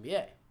guy's in the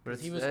NBA. But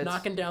He was it's-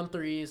 knocking down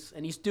threes,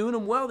 and he's doing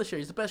them well this year.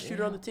 He's the best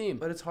shooter Yeah, on the team.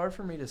 But it's hard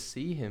for me to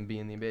see him be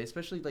in the NBA,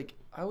 especially like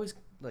I always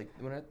like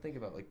when I think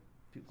about like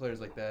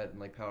players like that and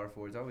like power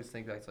forwards. I always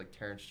think that's like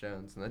Terrence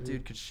Jones, and that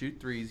dude could shoot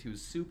threes. He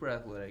was super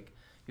athletic.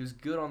 He was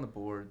good on the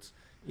boards.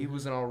 He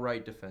was an all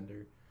right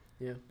defender.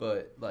 Yeah.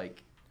 But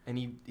like, and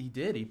he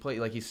did. He played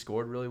like he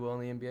scored really well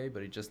in the NBA,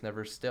 but he just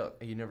never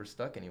stuck. He never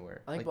stuck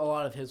anywhere. I think Like, a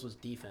lot of his was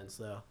defense,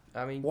 though.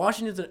 I mean,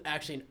 Washington's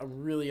actually a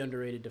really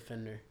underrated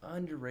defender.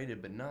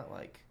 underrated, but not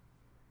like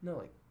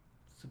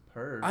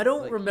superb. I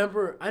don't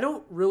like, I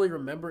don't really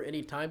remember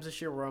any times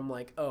this year where I'm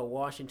like, oh,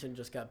 Washington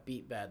just got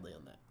beat badly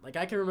on that. Like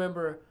I can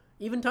remember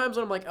even times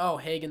when I'm like, oh,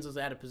 Higgins is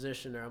out of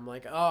position, or I'm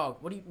like, oh,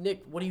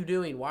 Nick, what are you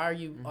doing? Why are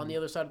you on the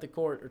other side of the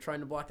court or trying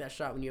to block that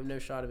shot when you have no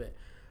shot of it?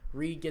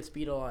 Reed gets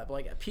beat a lot. But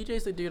like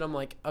PJ's the dude I'm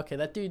like, okay,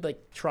 that dude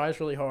like tries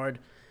really hard.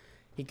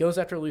 He goes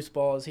after loose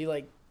balls. He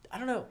like I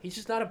don't know. He's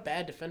just not a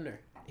bad defender.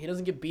 He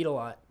doesn't get beat a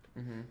lot.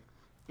 Mm-hmm.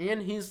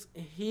 And he's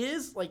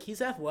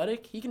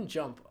athletic. He can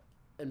jump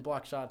and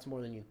block shots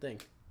more than you'd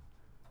think.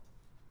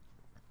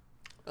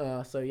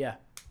 So yeah,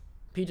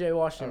 PJ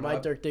Washington, my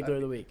Dirk Diggler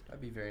of the week.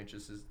 I'd be very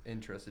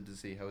interested to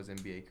see how his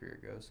NBA career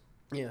goes.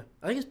 Yeah,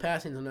 I think his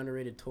passing is an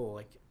underrated tool.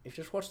 Like if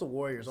you just watch the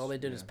Warriors, all they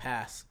did is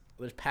pass.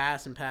 There's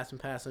pass and pass and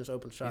pass, and there's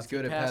open shots. He's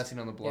good at passing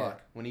on the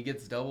block. When he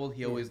gets doubled,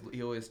 he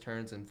always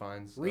turns and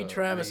finds. Reed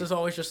Travis is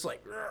always just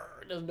like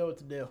doesn't know what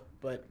to do.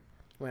 But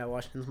yeah,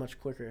 Washington's much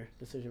quicker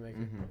decision maker.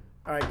 Mm-hmm.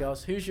 All right,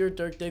 guys, who's your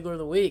Dirk Diggler of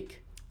the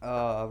week?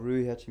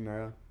 Rui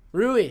Hachimura.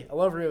 Rui, I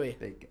love Rui.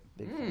 Big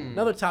fan.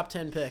 Another top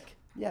 10 pick.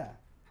 Yeah,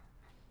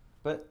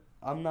 but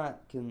I'm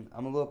not.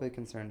 I'm a little bit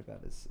concerned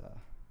about his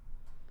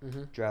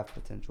draft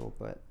potential,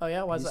 but Oh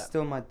yeah, why's he's that?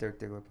 still my Dirk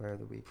Diggler player of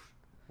the week.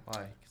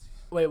 Why?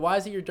 Wait, why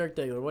is he your Dirk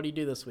Diggler? What do you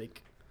do this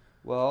week?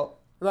 Well,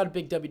 I'm not a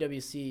big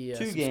WWC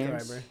two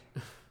subscriber.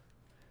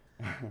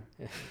 games.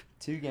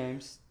 2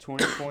 games,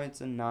 20 points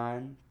and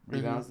 9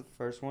 rebounds. The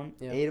first one,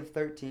 Yeah. 8 of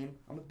 13.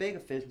 I'm a big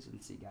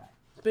efficiency guy.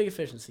 Big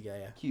efficiency guy,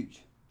 yeah.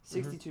 Huge,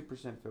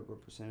 62% field goal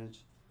percentage.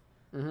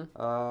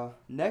 Mm-hmm.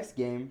 Next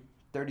game,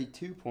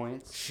 32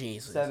 points,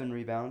 Jesus. 7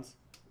 rebounds,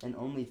 and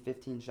only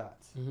 15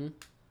 shots. Mm-hmm.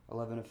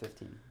 11 of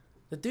 15.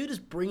 The dude is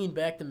bringing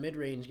back the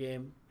mid-range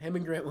game. Him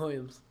and Grant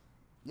Williams.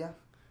 Yeah.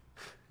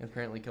 And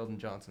apparently Keldon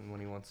Johnson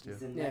when he wants to. He's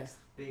the Yeah. next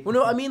big. Well,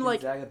 no, I mean,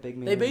 like, Gonzaga big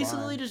man They in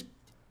basically line. just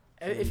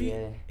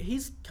Yeah.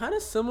 he's kind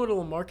of similar to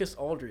LaMarcus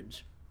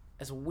Aldridge,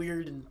 as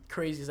weird and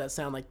crazy as that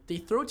sound. Like they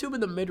throw to him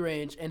in the mid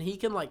range, and he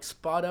can like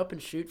spot up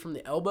and shoot from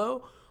the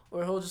elbow,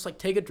 or he'll just like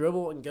take a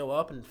dribble and go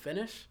up and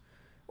finish,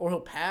 or he'll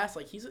pass.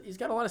 Like he's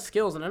got a lot of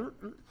skills, and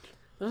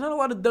there's not a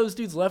lot of those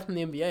dudes left in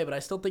the NBA. But I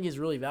still think he's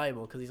really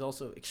valuable because he's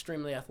also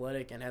extremely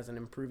athletic and has an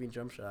improving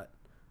jump shot,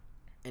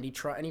 and he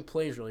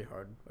plays really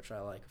hard, which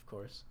I like, of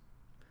course.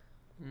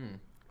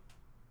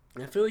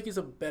 And I feel like he's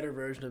a better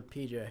version of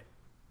PJ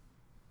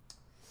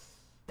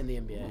in the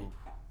NBA. Ooh.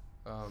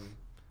 I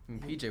mean,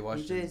 PJ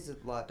Washington PJ's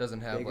a lot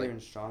doesn't have, bigger like-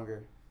 and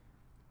stronger.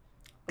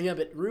 Yeah,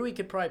 but Rui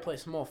could probably play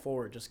small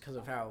forward just because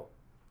of how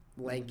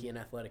lanky and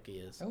athletic he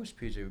is. I wish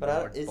PJ would But be I-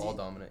 more is ball he-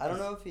 dominant. I don't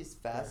know if he's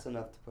fast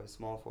enough to play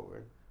small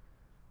forward.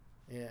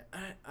 Yeah,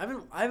 I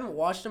haven't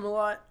watched him a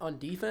lot on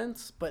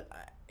defense, but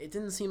it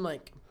didn't seem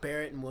like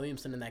Barrett and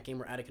Williamson in that game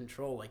were out of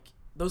control. Like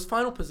those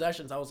final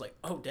possessions, I was like,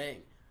 oh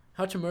dang,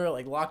 Hachimura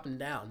like locked him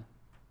down,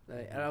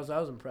 and I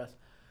was impressed.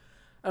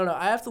 I don't know.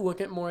 I have to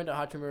look at more into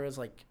Hachimura's.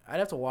 Like I'd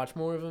have to watch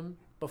more of him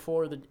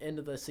before the end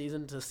of the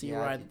season to see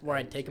Yeah, where I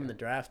I'd do take him in too. the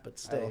draft. But I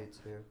still, do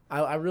too.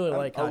 I really I'm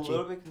like a Hachi.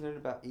 little bit concerned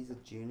about he's a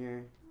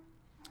junior.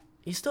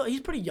 He's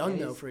pretty young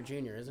And though he's- for a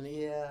junior, isn't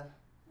he? Yeah,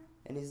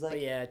 and he's like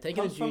But yeah, taking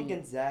a comes from junior.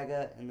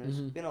 Gonzaga, and there's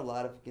Mhm. been a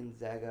lot of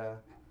Gonzaga.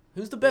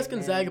 Who's the best Big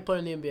man. Gonzaga player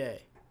in the NBA?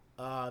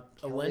 Kelly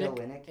Olynyk.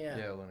 Olynyk? Yeah,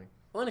 Olynyk.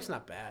 Olynyk's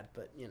not bad,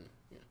 but you know.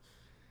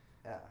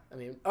 Yeah. I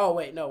mean, oh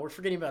wait, no, we're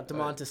forgetting about But-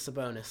 Domantas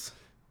Sabonis.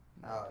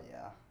 Oh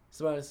yeah.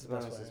 Sabonis is the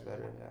best Sabonis player. is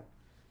better. Yeah.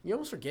 You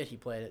almost forget he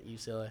played at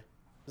UCLA.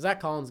 Zach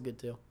Collins is good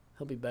too.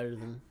 He'll be better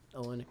than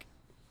Olynyk.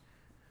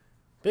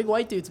 Big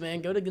white dudes,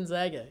 man, go to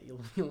Gonzaga.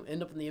 You'll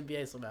end up in the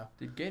NBA somehow.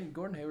 Did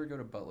Gordon Hayward go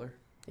to Butler?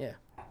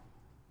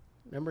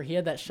 Remember, he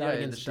had that shot yeah,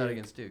 against the shot Duke.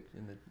 against Duke.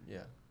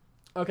 Yeah.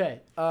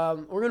 Okay,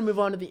 we're gonna move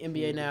on to the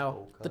NBA Dude, now.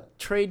 Gold The Cup.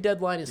 trade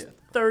deadline is Yeah.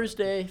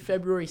 Thursday,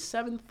 February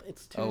 7th.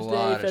 It's Tuesday, a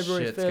lot of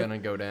February shit's 5th. gonna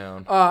go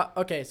down.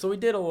 Okay, so we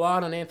did a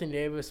lot on Anthony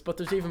Davis, but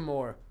there's even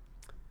more.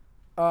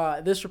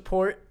 This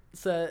report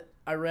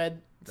I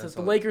read says That's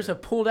the all Lakers it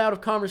have pulled out of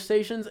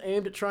conversations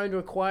aimed at trying to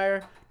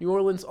acquire New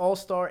Orleans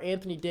All-Star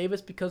Anthony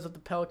Davis because of the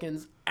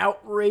Pelicans'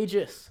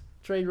 outrageous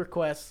trade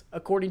requests,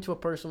 according to a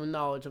person with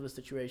knowledge of the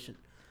situation.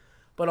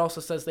 But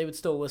also says they would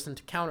still listen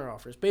to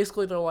counteroffers.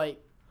 Basically, they're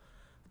like,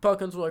 the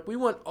Pelicans were like, we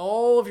want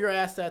all of your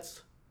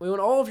assets, we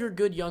want all of your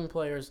good young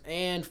players,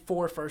 and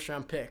 4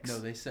 first-round picks. No,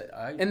 they said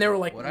And they were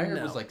like, what I heard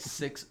no. was like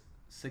six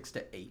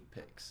to 8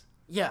 picks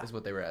Yeah, is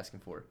what they were asking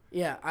for.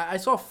 yeah. I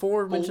saw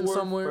 4 mentioned 4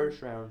 somewhere.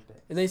 first round picks.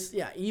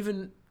 And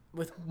even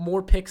with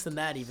more picks than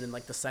that, even in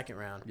like the second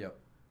round. Yep.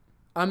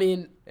 I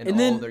mean, And and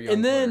all their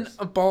young then players.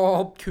 a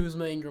ball,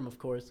 Kuzma, Ingram, of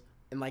course,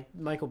 and like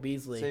Michael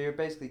Beasley. So you're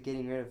basically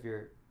getting rid of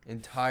your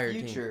Entire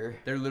team. future.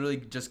 They're literally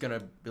just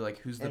gonna be like,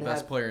 who's the And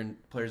best have-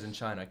 players in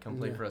China? Come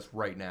play Yeah. for us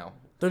right now.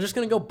 They're just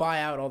gonna go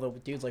buy out all the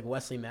dudes like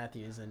Wesley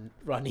Matthews and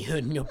Rodney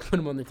Hood and go put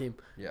them on their team,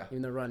 Yeah.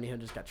 even though Rodney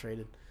Hood just got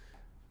traded.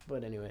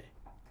 But anyway,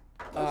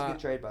 That was a good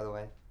trade, by the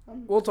way.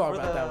 we'll talk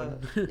For about that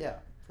one. Yeah,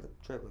 for the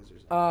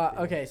Trailblazers.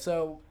 Okay,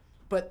 so,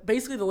 but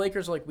basically the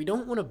Lakers are like, we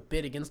don't want to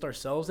bid against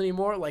ourselves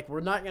anymore. Like,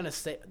 we're not going to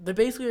say, they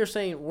basically are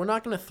saying, we're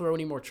not going to throw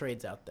any more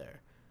trades out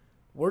there.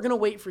 We're going to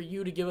wait for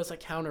you to give us a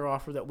counter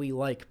offer that we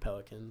like,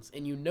 Pelicans.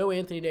 And you know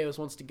Anthony Davis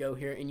wants to go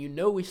here, and you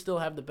know we still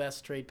have the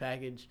best trade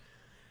package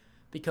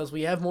because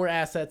we have more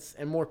assets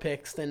and more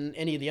picks than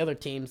any of the other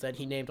teams that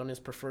he named on his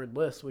preferred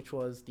list, which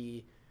was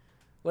the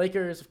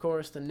Lakers, of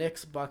course, the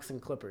Knicks, Bucks,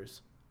 and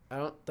Clippers. I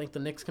don't think the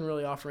Knicks can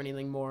really offer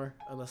anything more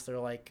unless they're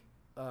like,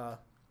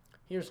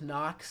 here's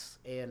Knox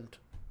and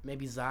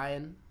maybe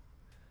Zion.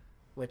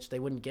 which they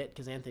wouldn't get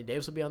because Anthony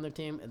Davis would be on their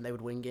team and they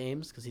would win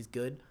games because he's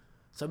good.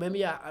 So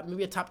maybe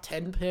a top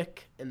 10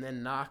 pick and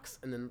then Knox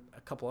and then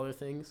a couple other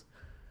things.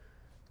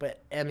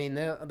 But I mean,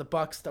 the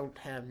Bucks don't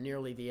have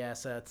nearly the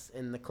assets,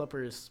 and the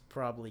Clippers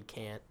probably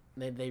can't.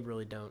 They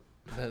really don't.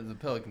 The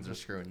Pelicans are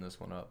screwing this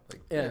one up.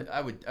 Like, Yeah.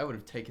 I would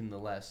have taken the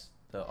last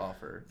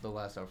offer.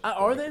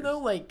 Are they though?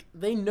 Like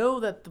they know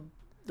that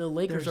the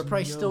Lakers There's are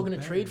probably no still going to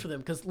better. trade for them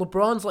because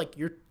LeBron's like,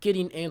 you're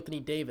getting Anthony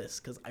Davis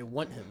because I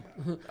want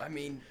him. I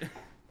mean,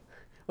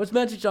 What's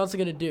Magic Johnson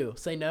going to do?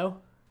 Say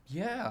no?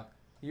 yeah,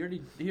 he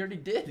already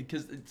did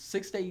because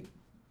 6 to 8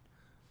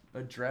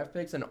 draft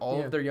picks and all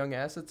Yeah. of their young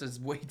assets is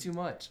way too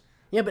much.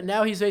 Yeah, but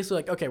now he's basically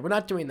like, okay, we're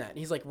not doing that.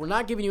 He's like, we're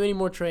not giving you any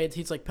more trades.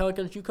 He's like,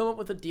 Pelicans, you come up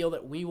with a deal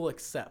that we will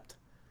accept,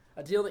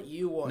 a deal that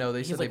you want. No, they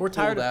He's said like, they we're pulled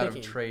tired out of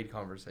picking. of trade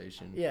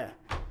conversation. Yeah,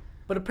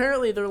 but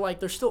apparently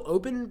they're still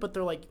open, but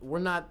they're like, we're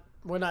not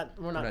We're not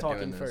talking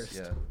doing this, first.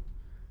 Yeah.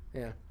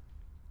 Yeah.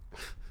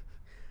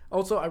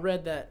 Also, I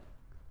read that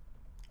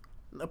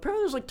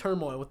apparently there's like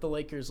turmoil with the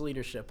Lakers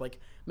leadership. Like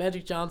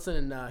Magic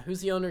Johnson and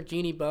who's the owner?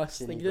 Jeannie Buss.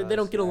 Jeannie They Buss,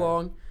 don't get yeah.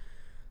 along.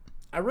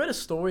 I read a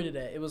story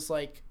today. It was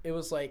like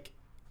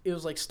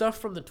stuff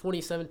from the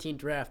 2017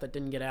 draft that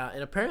didn't get out,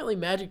 and apparently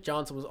Magic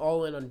Johnson was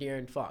all in on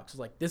De'Aaron Fox. He was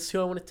like, this is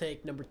who I want to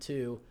take, number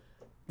 2.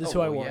 This is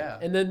who I well, want. yeah.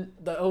 And then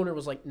the owner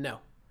was like, no.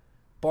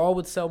 Ball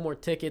would sell more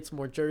tickets,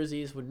 more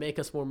jerseys, would make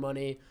us more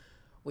money.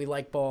 We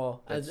like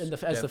Ball as the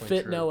definitely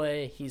fit in true.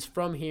 LA. He's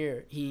from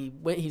here.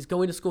 He's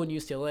going to school in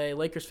UCLA.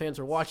 Lakers fans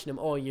are watching him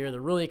all year.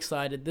 They're really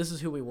excited. This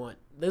is who we want.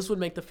 This would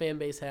make the fan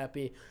base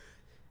happy.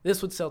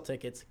 This would sell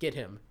tickets. Get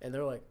him. And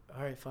they're like,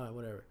 all right, fine,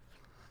 whatever.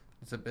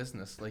 It's a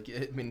business. Like,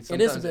 I mean, It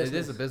is a sometimes it is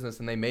business. a business,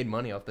 and they made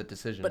money off the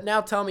decision. But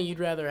now tell me you'd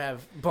rather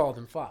have Ball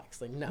than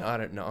Fox. Like, no.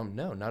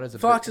 Not as a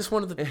Fox is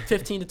one of the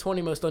 15 to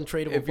 20 most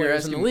untradeable If you're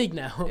players in the asking- league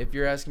now. If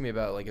you're asking me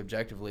about like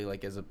objectively,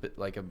 like as a bit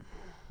like a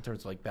in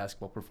terms of like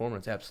basketball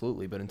performance,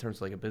 absolutely. But in terms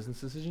of like a business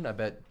decision, I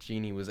bet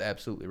Genie was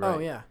absolutely right. Oh,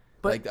 yeah.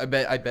 But Like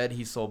I bet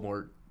he sold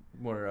more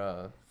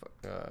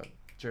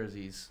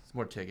jerseys,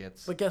 more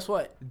tickets. but guess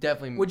what?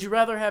 Definitely. Would you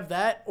rather have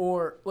that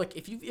or, like,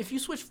 if you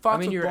switch Fox I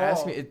mean, with you're Ball,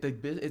 asking.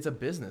 It's a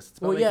business. It's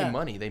about Well, making yeah,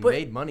 money. They but-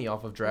 made money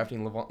off of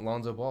drafting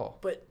Lonzo Ball.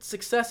 but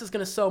success is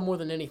going to sell more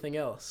than anything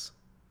else,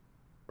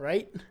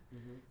 right?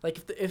 Like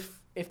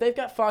if they've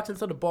got Fox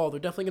instead of Ball, they're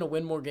definitely going to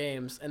win more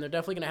games, and they're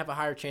definitely going to have a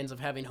higher chance of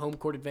having home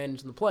court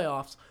advantage in the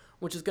playoffs,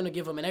 which is going to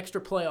give them an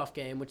extra playoff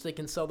game, which they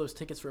can sell those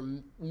tickets for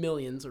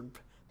millions or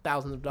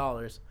thousands of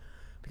dollars,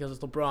 because it's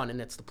LeBron and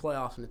it's the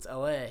playoffs and it's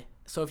LA.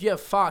 So if you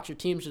have Fox, your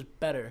team's just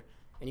better,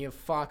 and you have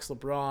Fox,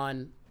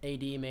 LeBron,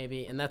 AD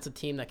maybe, and that's a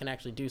team that can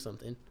actually do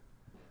something,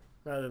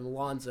 rather than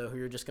Lonzo, who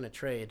you're just going to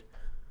trade.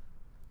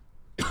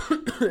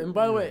 And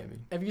by the way,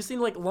 Maybe. have you seen,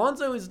 like,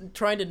 Lonzo is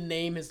trying to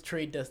name his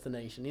trade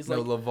destination. He's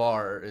No, like,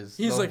 LeVar is.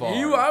 he's like,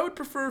 LeVar. I would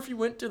prefer if you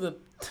went to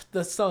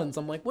the Suns.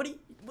 I'm like, what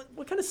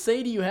kind of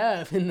say do you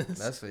have in this?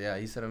 That's yeah.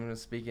 He said I'm going to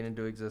speak it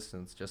into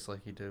existence, just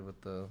like he did with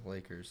the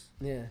Lakers,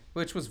 Yeah,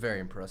 which was very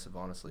impressive,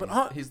 honestly.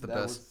 But He's the That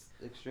best. was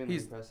extremely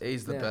impressive.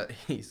 He's the Yeah. best.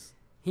 He's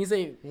he's a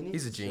He needs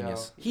he's a to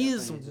genius. show. he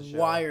is definitely needs to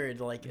show. wired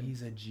like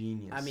he's a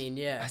genius. I mean,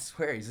 yeah, I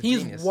swear he's a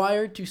he's genius.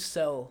 wired to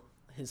sell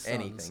his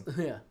sons.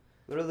 Anything. Yeah,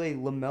 Literally,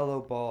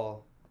 LaMelo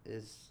Ball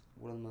is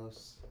one of the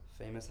most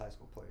famous high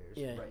school players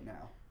Yeah. right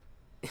now.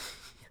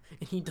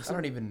 and he I doesn't.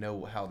 don't even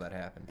know how that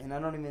happened. And I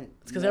don't even.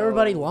 It's because know-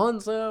 everybody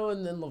Lonzo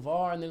and then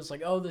LeVar, and then it's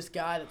like, oh, this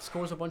guy that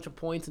scores a bunch of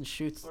points and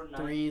shoots Scored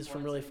 9 threes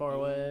from points really in a far game.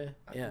 away.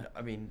 Yeah,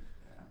 I mean,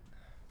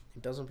 he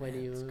doesn't play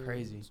it's defense.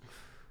 crazy.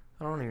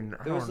 I don't even.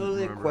 There was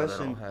literally a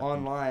question on.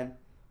 online,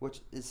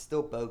 which is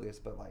still bogus,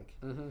 but like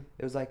Mm-hmm.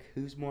 it was like,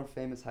 who's more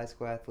famous high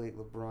school athlete,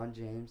 LeBron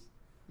James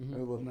Mm-hmm.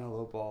 or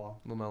LaMelo Ball?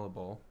 LaMelo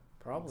Ball.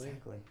 Probably.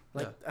 Exactly.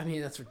 Like, I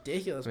mean, that's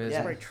ridiculous, I but mean, it's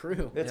yeah. very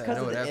true. It's Yeah, because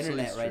no, of it the absolutely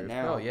internet is right true.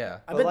 now. Oh yeah.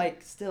 I But bet-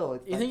 like, still,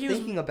 it's You like, think he was-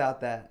 thinking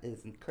about that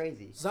is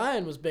crazy.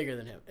 Zion was bigger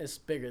than him. Was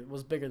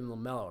bigger than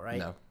LaMelo, right?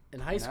 No. In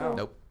high school?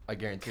 Nope. I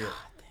guarantee it.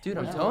 Dude,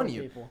 Damn, I'm I telling know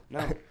you. people.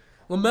 No,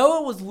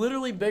 LaMelo was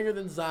literally bigger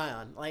than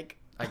Zion. Like,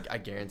 I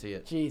guarantee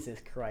it. Jesus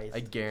Christ.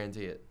 I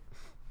guarantee it.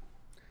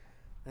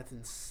 That's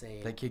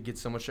insane. That kid gets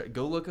so much.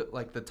 Go look at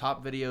like the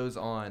top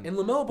videos on. And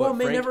LaMelo Ball What,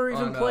 may Frank, never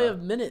even on, play a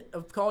minute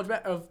of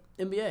of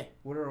NBA.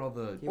 What are all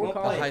the he Or won't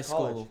college. play high in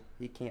college. school?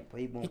 He can't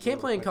play. He can't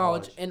play in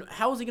college. And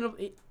how is he gonna?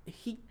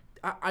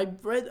 I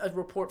read a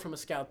report from a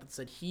scout that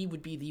said he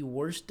would be the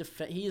worst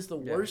He is the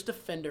Yeah. worst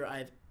defender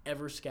I've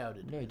ever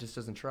scouted. No, he just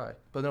doesn't try.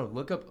 But no,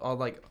 look up all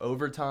like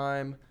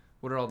overtime.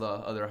 What are all the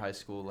other high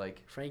school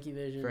like Frankie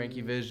Vision. Frankie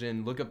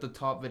Vision? Look up the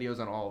top videos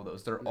on all of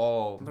those. They're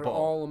all They're Ball.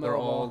 all LaMelo They're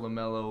all Ball.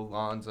 LaMelo,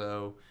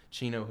 Lonzo,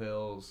 Chino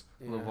Hills,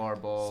 Yeah.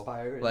 LeVar Ball.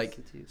 Spire like,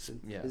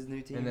 Institute, yeah. his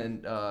new team. And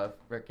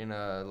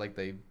then like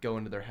they go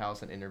into their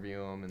house and interview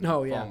them and Oh,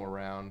 follow yeah. them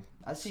around.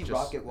 I see It's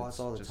Rocket just- Watts it's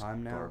all the just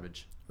time now.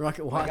 Garbage.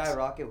 Rocket My Watts. guy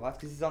Rocket Watts,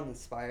 because he's on the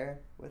Spire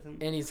with him.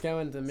 And he's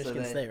going to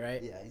Michigan So State,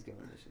 right? Yeah, he's going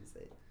to Michigan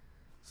State.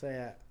 So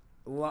yeah,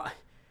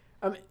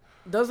 I mean,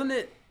 doesn't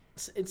it?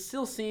 It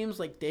still seems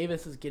like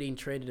Davis is getting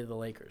traded to the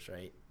Lakers,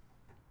 right?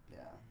 Yeah.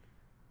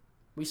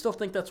 We still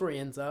think that's where he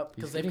ends up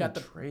because He's they've getting got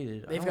the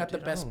traded. they've got the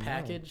best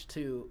package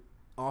to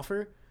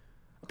offer.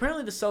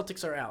 Apparently, the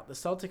Celtics are out.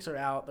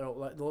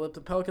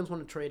 The Pelicans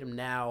want to trade him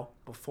now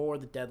before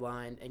the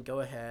deadline and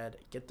go ahead,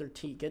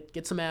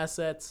 get some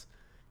assets,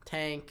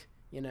 tank,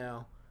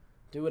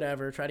 do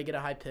whatever, try to get a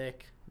high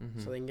pick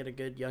so they can get a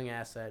good young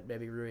asset,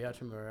 maybe Rui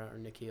Hachimura or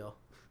Nikhil.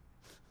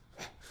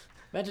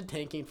 Imagine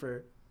tanking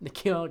for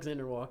Nikhil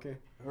Alexander-Walker.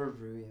 Or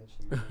Rui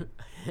Hachimura.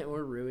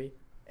 Or Rui.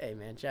 Hey,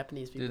 man,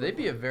 Japanese people. Dude, they'd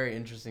be a very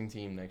interesting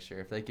team next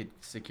year if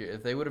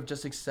they would have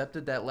just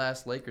accepted that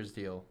last Lakers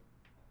deal.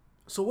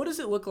 So what does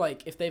it look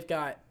like if they've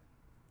got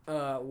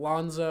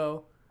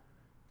Lonzo,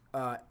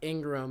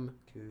 Ingram,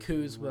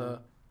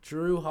 Kuzma,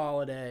 Drew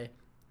Holiday,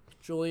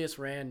 Julius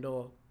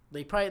Randle?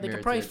 They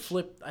could probably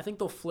flip. I think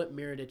they'll flip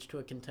Mirotic to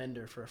a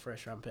contender for a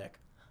first round pick.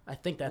 I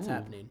think that's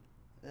happening.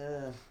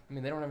 I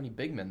mean, they don't have any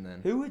big men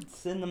then. Who would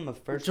send them a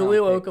first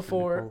Jahlil round pick?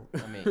 Okafor.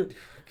 I mean, God.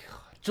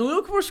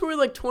 Jahlil Okafor scored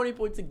like 20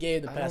 points a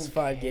game the past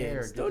 5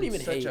 games. Dude, Don't even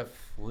it's hate. such a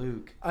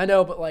fluke. I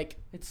know, but like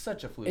It's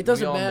such a fluke. it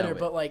doesn't We all know matter. it.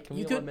 But like Can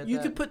you we all admit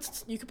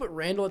that? could put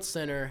Randle at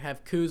center,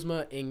 have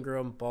Kuzma,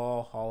 Ingram,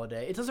 Ball,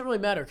 Holiday. It doesn't really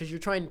matter because you're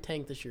trying to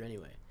tank this year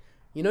anyway.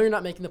 You're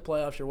not making the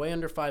playoffs. You're way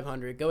under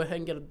 500. Go ahead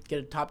and get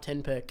a top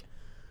 10 pick.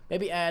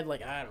 Maybe add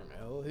I don't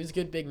know, who's a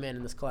good big man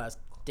in this class?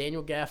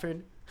 Daniel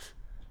Gafford.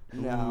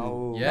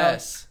 No.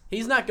 Yes.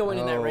 He's not going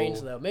in that No.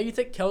 range though. Maybe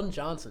take Keldon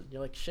Johnson. You're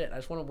like, shit. I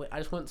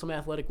just want some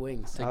athletic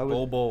wings. Take I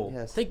would- Bol.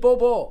 Yes. Take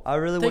Bol. I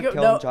really Take want a-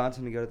 Keldon no.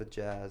 Johnson to go to the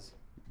Jazz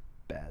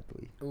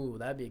badly. Ooh,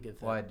 that'd be a good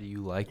thing. Why do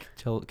you like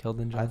Keldon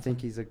Johnson? I think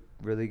he's a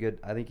really good.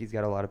 I think he's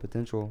got a lot of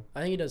potential.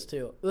 I think he does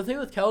too. The thing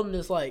with Keldon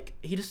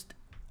is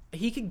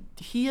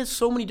he has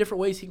so many different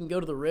ways he can go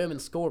to the rim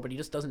and score, but he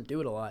just doesn't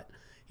do it a lot.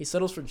 He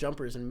settles for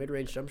jumpers and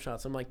mid-range jump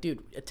shots. I'm like,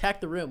 dude,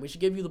 attack the rim. We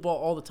should give you the ball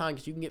all the time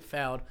because you can get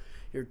fouled.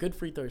 You're a good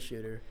free throw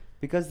shooter.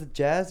 Because the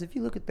Jazz, if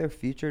you look at their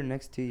future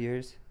next 2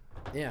 years,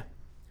 Yeah,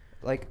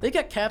 like they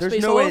got cap there's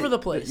space no all way, over the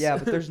place. Yeah,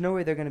 but there's no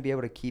way they're going to be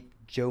able to keep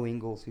Joe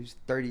Ingles, who's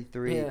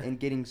 33 Yeah. and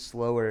getting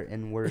slower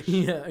and worse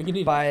yeah. You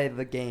need, by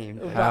the game,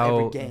 by How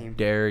every game.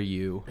 dare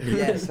you?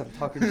 Yes, I'm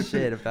talking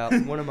shit about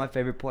one of my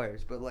favorite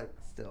players, but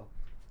still,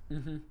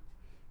 mm-hmm.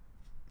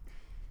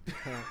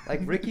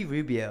 like Ricky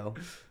Rubio,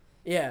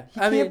 Yeah, he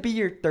can't be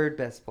your third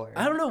best player.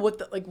 I don't know what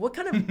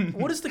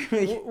is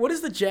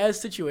the Jazz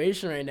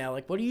situation right now?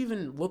 Like, what do you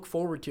even look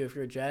forward to if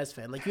you're a Jazz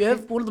fan? Like, you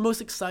have one of the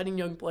most exciting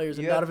young players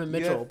in You have- Donovan you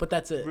Mitchell, have but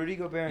that's it. Rudy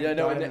Gobert. Yeah,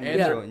 no, and, Donovan and, Mitchell,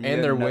 they're, you and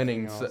have they're nothing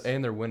winning,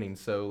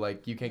 else. so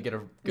like you can't get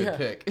a good Yeah.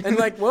 pick. And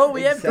like, well,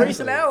 we have Exactly.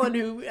 Grayson Allen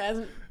who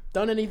hasn't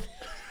done anything.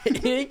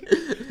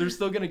 They're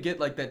still gonna get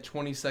like that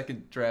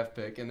 22nd draft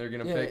pick, and they're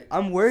gonna Yeah. pick.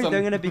 I'm worried they're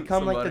some- gonna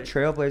become like the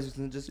somebody. Trailblazers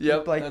and just Yep,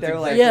 keep, like that's they're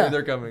exactly like Yeah. where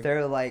they're coming.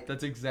 they're like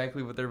That's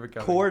exactly what they're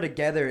becoming. core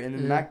together and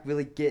Mhm. not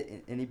really get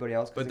anybody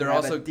else. 'Cause But they're they're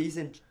gonna have also- a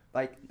decent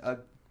a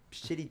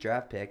shitty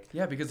draft pick.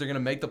 Yeah, because they're gonna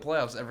make the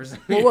playoffs every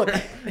single Well, year. look,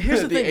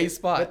 here's the thing. A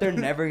spot. But they're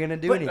never gonna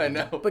do But- anything. I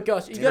know. But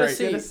gosh, you It's gotta great. It's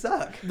see, gonna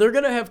suck. they're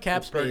gonna have cap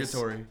It's space.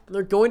 purgatory.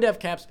 They're going to have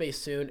cap space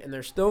soon, and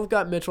they're still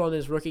got Mitchell on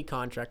his rookie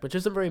contract, which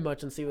isn't very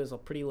much, and he was a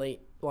pretty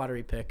late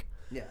lottery pick.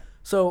 Yeah.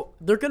 So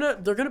they're gonna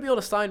be able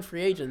to sign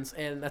free agents,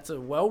 and that's a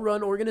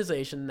well-run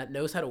organization that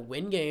knows how to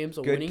win games,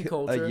 a Good winning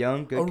co- a culture,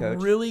 young, good coach.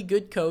 really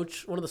good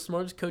coach, one of the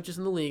smartest coaches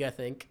in the league, I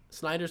think.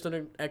 Snyder's done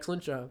an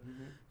excellent job.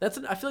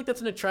 Mm-hmm. I feel like that's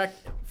an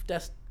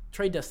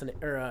trade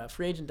destination or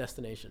free agent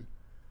destination.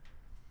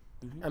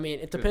 Mm-hmm. I mean,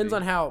 it Could depends be.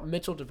 on how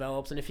Mitchell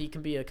develops and if he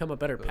can become a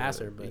better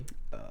passer. But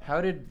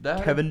How did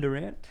that? Kevin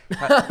Durant.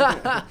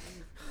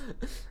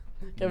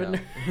 Kevin, No.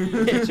 It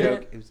was a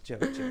joke. It was a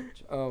joke.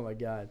 oh my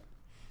god.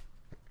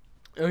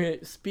 Okay,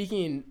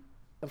 speaking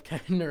of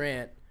Kevin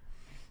Durant,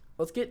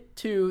 let's get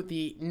to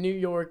the New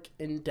York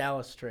and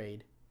Dallas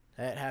trade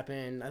that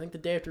happened. I think the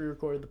day after we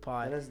recorded the That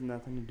pod. has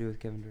nothing to do with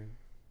Kevin Durant.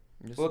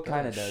 Yes, Well, it it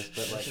kinda does. does, but,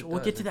 like- Yes, it We'll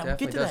does. get to It that, we'll get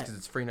to definitely does that. because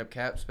it's freeing up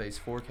cap space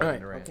for Kevin Alright.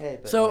 Durant. Okay.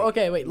 But So like,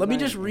 okay, wait. Let me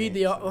he's just not read in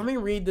the. it, so- Let me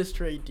read this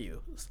trade to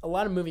you. It's a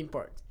lot of moving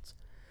parts.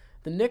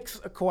 The Knicks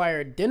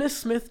acquired Dennis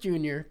Smith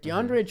Jr.,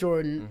 DeAndre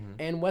Jordan,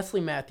 and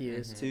Wesley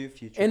Matthews, Two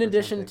future. in first-round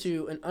addition picks.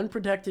 to an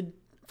unprotected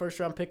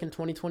first-round pick in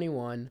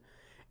 2021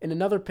 and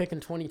another pick in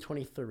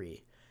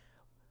 2023.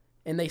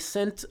 And they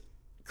sent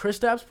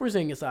Kristaps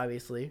Porzingis,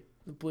 obviously,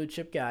 the blue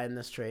chip guy in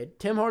this trade,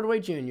 Tim Hardaway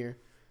Jr.,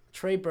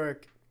 Trey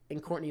Burke,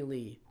 and Courtney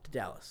Lee to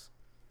Dallas.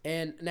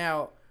 And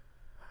now,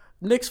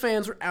 Knicks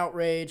fans were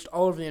outraged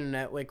all over the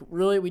internet. Like,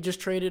 really, we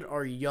just traded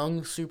our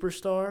young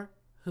superstar,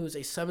 who is a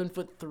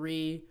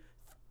 7'3",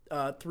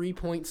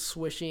 3-point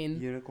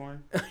swishing,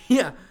 unicorn.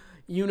 yeah,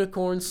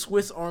 unicorn,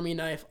 Swiss Army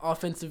knife,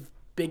 offensive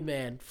big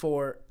man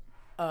for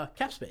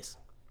cap space.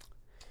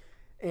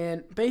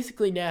 And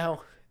basically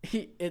now,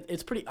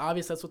 it's pretty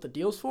obvious that's what the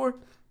deal's for.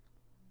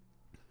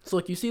 So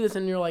like you see this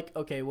and you're like,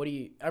 okay, what do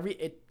you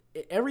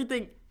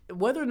everything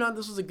whether or not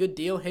this was a good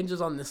deal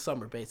hinges on this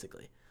summer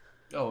basically.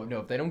 Oh no!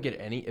 If they don't get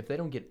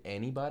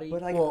anybody,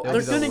 But like, Well, That they're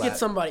was gonna the get last-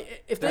 somebody.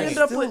 If they I end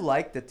up still with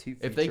like the two.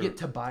 if they future get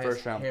Tobias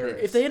first-round Harris,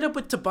 picks. if they end up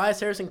with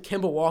Tobias Harris and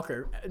Kemba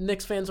Walker,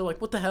 Knicks fans are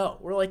like, what the hell?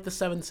 We're like the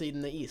 7th seed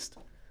in the East.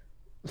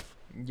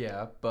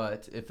 yeah,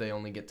 but if they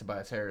only get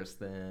Tobias Harris,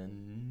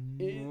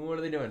 then what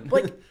are they doing?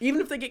 Like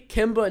even if they get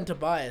Kemba and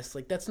Tobias,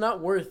 like that's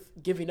not worth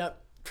giving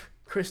up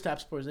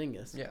Kristaps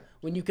Porzingis. Yeah.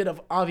 When you could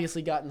have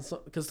obviously gotten some,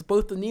 because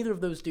neither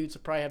of those dudes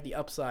probably have the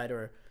upside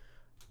or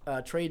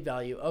trade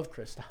value of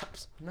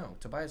Kristaps. No,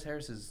 Tobias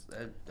Harris is.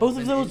 Both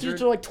of those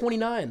dudes are like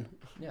 29.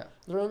 Yeah.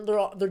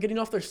 They're getting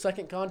off their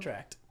second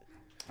contract.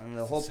 And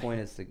the whole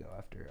point is to go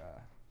after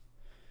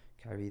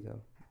Kyrie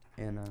though,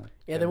 and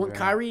yeah, they want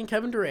Kyrie and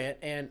Kevin Durant,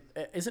 and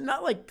is it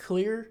not like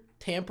clear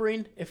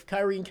tampering if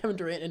Kyrie and Kevin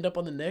Durant end up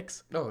on the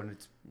Knicks? No, and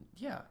it's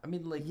I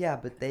mean like yeah,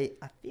 but I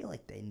feel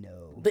like they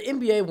know. The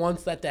NBA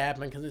wants that to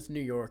happen because it's New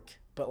York,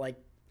 but like,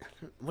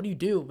 what do you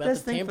do about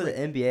Best the thing for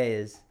tampering? the NBA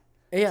is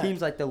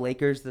teams like the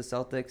Lakers, the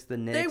Celtics, the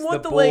Knicks, They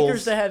want the Bulls,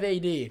 Lakers to have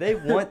AD. They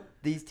want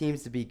these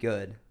teams to be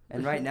good,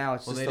 and right now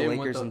it's just the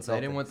Lakers and Celtics. They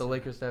didn't want the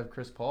Lakers to have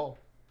Chris Paul.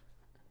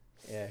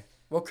 Yeah.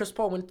 Well, Chris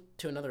Paul went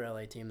to another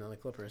LA team than the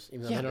Clippers,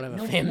 even though they don't have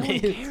no, a fan no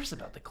base. one cares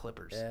about the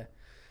Clippers. Yeah.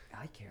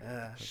 I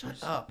care.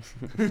 Shut up.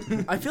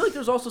 I feel like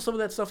there's also some of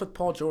that stuff with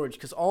Paul George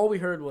because all we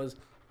heard was,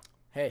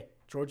 "Hey,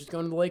 George is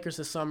going to the Lakers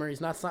this summer. He's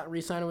not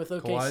re-signing with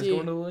OKC." Kawhi's going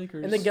to the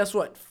Lakers. And then guess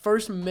what?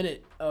 First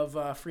minute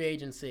of free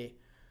agency,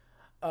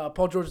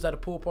 Paul George is at a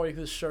pool party with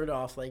his shirt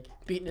off, like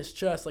beating his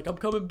chest, like I'm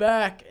coming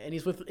back, and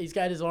he's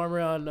got his arm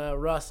around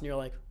Russ, and you're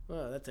like,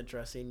 oh, that's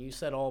interesting. You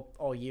said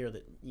all year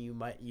that you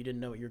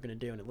didn't know what you were going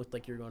to do, and it looked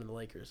like you were going to the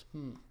Lakers.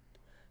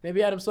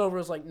 Maybe Adam Silver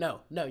was like,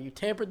 no, you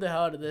tampered the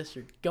hell out of this.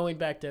 You're going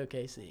back to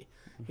OKC.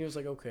 He was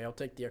like, okay, I'll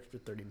take the extra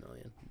 $30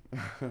 million.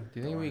 Do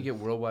you think we can get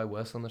Worldwide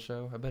Wes on the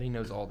show? I bet he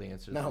knows all the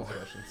answers to these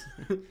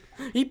questions.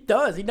 He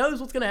does. He knows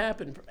what's going to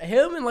happen.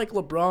 Him and, like,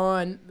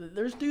 LeBron,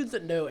 there's dudes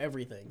that know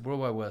everything.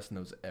 Worldwide Wes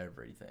knows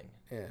everything.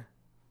 Yeah.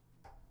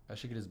 I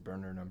should get his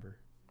burner number.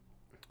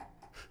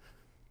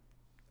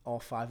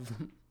 All 5 of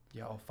them.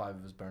 Yeah, all 5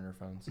 of his burner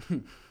phones.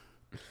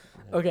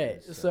 Okay,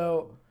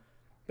 so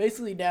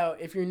basically now,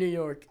 if you're New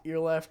York, you're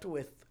left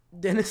with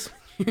Dennis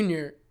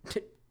Smith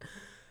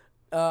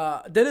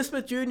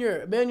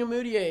Jr., Emmanuel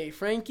Mudiay,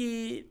 Frank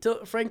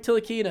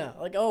Tilikina.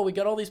 Like, oh, we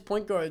got all these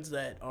point guards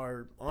that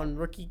are on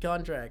rookie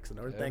contracts and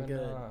aren't that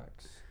good.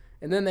 Knox.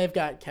 And then they've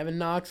got Kevin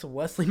Knox,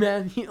 Wesley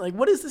Matthews. Like,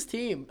 what is this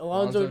team?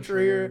 Alonzo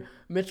Trier,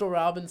 Mitchell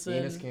Robinson,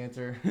 Enes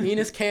Kanter,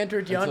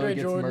 DeAndre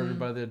gets Jordan. murdered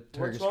by the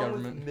Turkish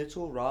government. With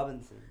Mitchell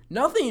Robinson?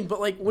 Nothing, but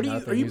like, what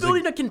Nothing. are you He's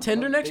building a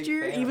contender I'm a next big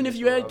year? fan Even of if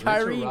you had Mitchell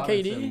Kyrie and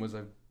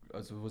Robinson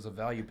KD? was a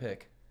value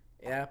pick.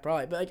 Yeah,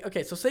 probably. But like,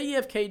 okay, so say you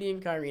have KD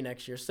and Kyrie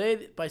next year. Say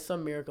that by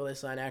some miracle they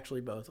sign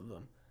actually both of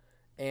them,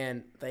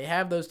 and they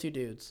have those 2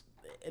 dudes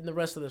in the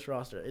rest of this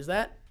roster.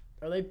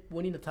 Are they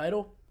winning the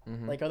title?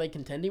 Mm-hmm. Like, are they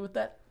contending with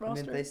that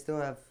roster? I mean, they still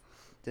have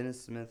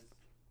Dennis Smith,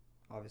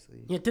 obviously.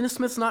 Yeah, Dennis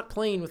Smith's not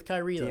playing with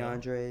Kyrie though.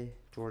 DeAndre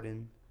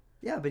Jordan.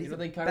 Yeah, but he's You don't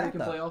think a Kyrie can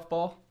backup. play off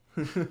ball?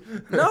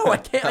 No, I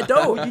can't. I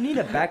don't. Well, you need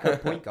a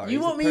backup point guard. You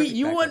He's a want me? perfect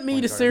You backup want me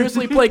point to guard.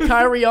 seriously play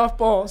Kyrie off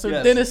ball so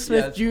Yes, Dennis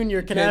Smith yes.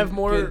 Jr. can have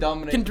more,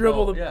 dominate can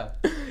dribble ball. the. Yeah.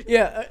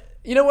 Yeah,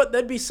 you know what?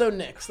 That'd be so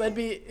Knicks.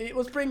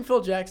 Let's bring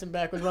Phil Jackson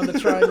back and run the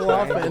triangle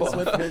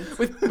offense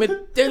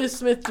with Dennis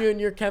Smith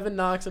Jr., Kevin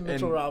Knox, and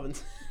Mitchell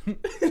Robinson.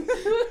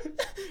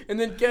 And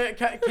then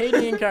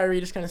KD and Kyrie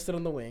just kind of sit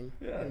on the wing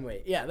and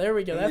wait. Yeah, there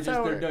we go. That's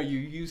how we're. No, you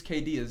use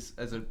KD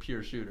as a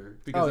pure shooter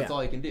because that's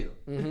all he can do.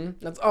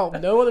 That's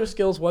no other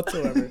skills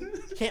whatsoever.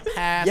 Can't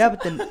pass. Yeah,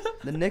 but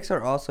the Knicks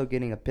are also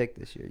getting a pick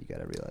this year. You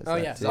got to realize. Oh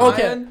that yeah. too.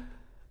 Okay.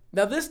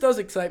 Now this does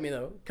excite me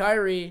though.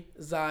 Kyrie,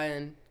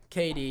 Zion,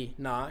 KD,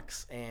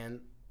 Knox, and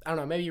I don't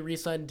know. Maybe you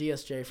re-sign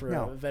DSJ for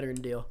a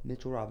veteran deal.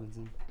 Mitchell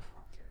Robinson.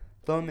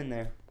 Throw him in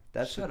there.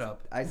 That's Shut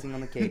up. icing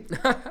on the cake.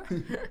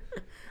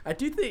 I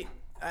do think.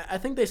 I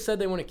think they said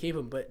they want to keep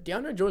him, but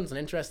DeAndre Jordan's an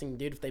interesting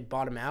dude. If they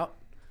bought him out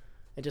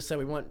and just said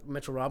we want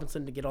Mitchell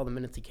Robinson to get all the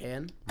minutes he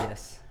can,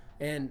 Yes.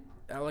 and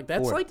like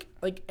that's Fourth.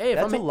 like hey, if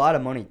That's I'm a lot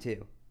of money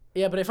too.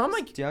 yeah, but if I'm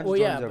like DeAndre well,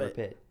 Jordan's yeah,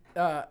 overpaid.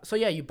 so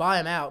yeah, you buy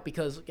him out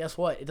because guess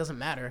what? It doesn't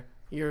matter.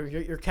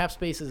 Your cap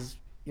space is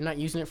you're not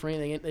using it for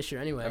anything this year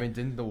anyway. I mean,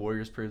 didn't the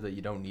Warriors prove that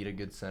you don't need a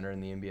good center in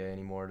the NBA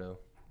anymore to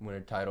win a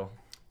title?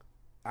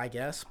 I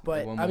guess,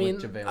 but one I mean,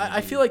 with JaVale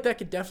I McGee. feel like that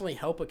could definitely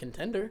help a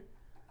contender.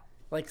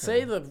 Like,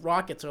 say the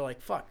Rockets are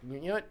like, fuck,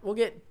 you know what? We'll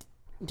get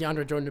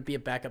DeAndre Jordan to be a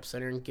backup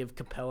center and give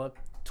Capella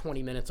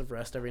 20 minutes of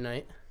rest every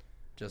night.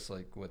 Just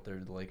like what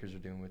the Lakers are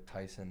doing with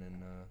Tyson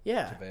and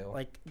Yeah, JaVale.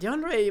 like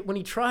DeAndre, when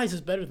he tries,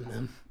 is better than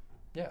them.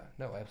 Yeah,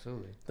 no,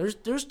 absolutely.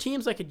 There's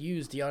teams that could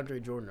use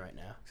DeAndre Jordan right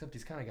now. Except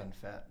he's kind of gotten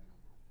fat.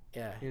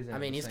 Yeah, He doesn't I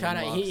have mean, the he's same kind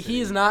of he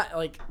velocity. is not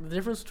like the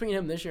difference between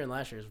him this year and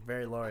last year is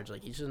very large.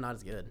 Like he's just not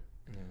as good.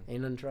 Yeah. He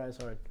doesn't try as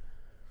hard.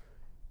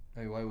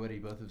 Hey, why would he?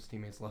 Both of his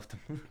teammates left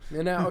him.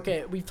 And now,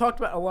 okay, we've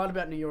talked about a lot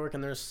about New York,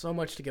 and there's so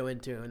much to go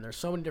into, and there's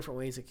so many different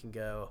ways it can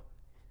go.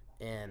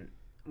 And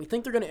we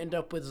think they're going to end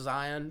up with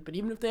Zion, but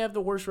even if they have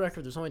the worst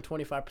record, there's only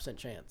 25%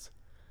 chance.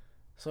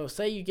 So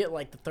say you get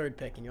like the 3rd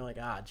pick, and you're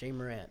like, Jay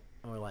Morant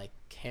or like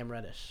Cam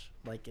Reddish.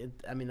 Like,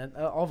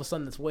 all of a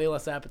sudden, it's way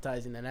less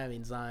appetizing than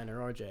having Zion or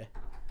RJ.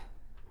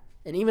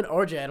 And even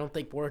RJ, I don't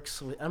think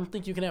works. I don't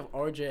think you can have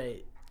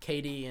RJ,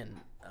 KD, and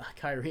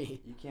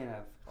Kyrie. You can't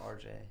have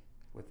RJ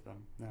with them.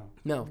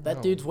 No, that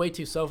No. dude's way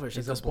too selfish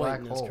He's at this a point black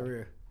in his hole.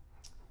 career.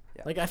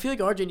 Yeah. Like, I feel like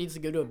RJ needs to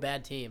go to a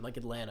bad team like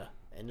Atlanta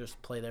and just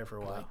play there for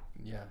a while. Like,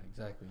 yeah,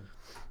 exactly.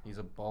 He's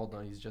a ball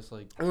dog. He's just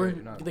like Or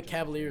not the just-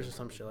 Cavaliers or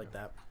some shit like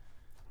that.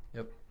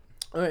 Yep.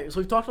 All right, so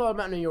we've talked a lot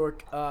about New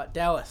York.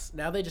 Dallas.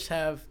 Now they just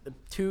have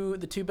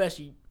the two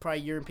best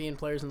probably European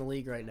players in the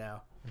league right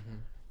now.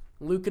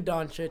 Mm-hmm. Luka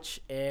Doncic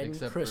and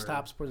Except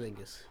Kristaps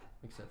Porzingis.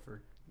 Except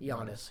for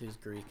Giannis, who's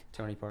Greek.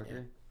 Tony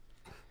Parker.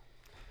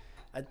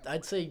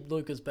 I'd say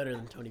Luka's better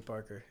than Tony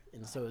Parker,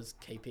 and so is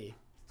KP.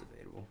 It's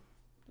debatable.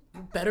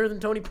 Better than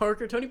Tony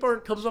Parker? Tony Parker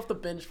comes off the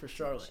bench for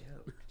Charlotte.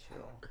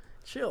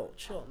 Chill.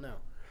 Chill,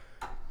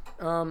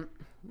 no.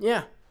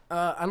 Yeah.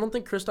 I don't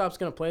think Kristaps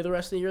going to play the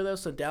rest of the year, though,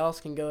 so Dallas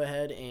can go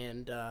ahead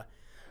and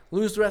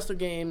lose the rest of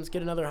their games,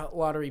 get another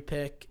lottery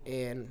pick,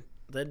 and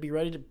they'd be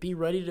ready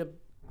to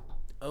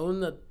own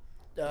the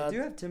They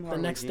do have Tim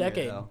Hardaway next Jr.,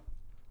 decade. though.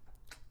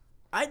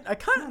 I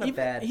kind Not a of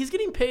bad- he's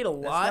getting paid a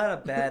That's lot. not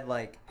a bad,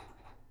 like,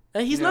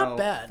 And he's you not know,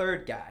 bad.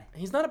 third guy.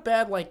 He's not a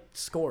bad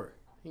scorer.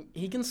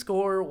 He can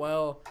score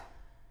well.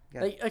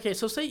 Yeah. Okay,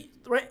 so say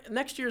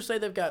next year, say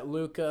they've got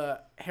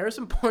Luka.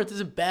 Harrison Barnes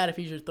isn't bad if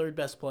he's your third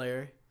best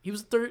player. He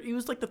was third. He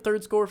was like the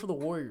third scorer for the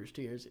Warriors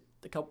 2 years.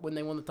 When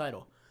they won the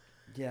title.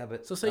 Yeah,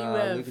 but So say you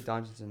have- Luka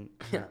Doncic and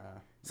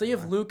So you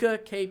have Luka,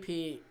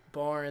 KP,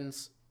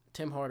 Barnes,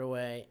 Tim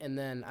Hardaway, and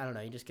then I don't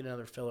know. You just get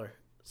another filler,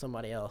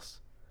 somebody else.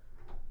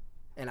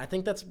 And I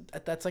think that's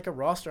like a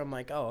roster. I'm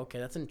like, oh, okay,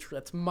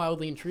 that's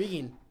mildly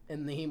intriguing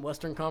in the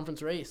Western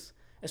Conference race,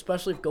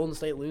 especially if Golden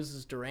State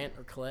loses Durant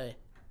or Clay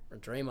or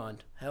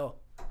Draymond. Hell,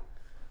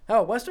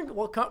 Western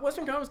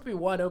Conference could be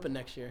wide open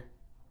next year.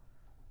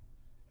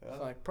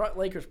 Yeah. So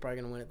Lakers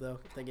probably gonna win it though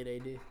if they get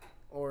AD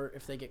or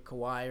if they get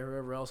Kawhi or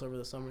whoever else over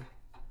the summer.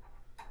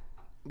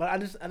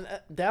 But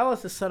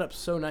Dallas is set up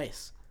so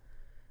nice,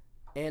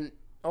 and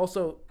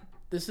also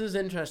this is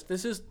interesting.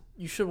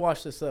 You should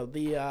watch this though.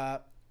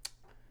 The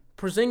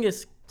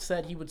Porzingis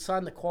said he would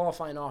sign the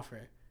qualifying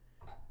offer,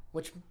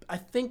 which I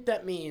think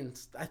that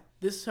means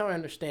this is how I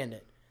understand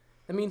it.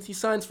 That means he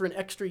signs for an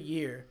extra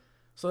year,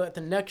 so that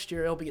the next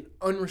year he'll be an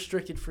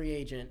unrestricted free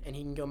agent and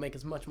he can go make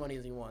as much money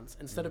as he wants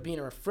instead of being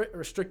a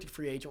restricted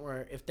free agent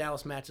where if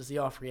Dallas matches the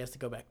offer he has to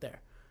go back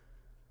there.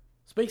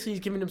 So basically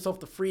he's giving himself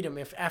the freedom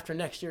if after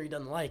next year he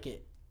doesn't like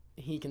it,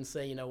 he can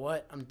say, you know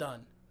what, I'm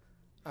done.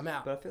 I'm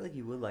out. But I feel like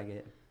he would like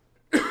it.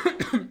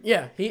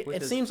 Yeah, With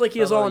it his seems like he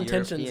has all fellow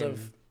intentions European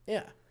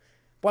of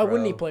Why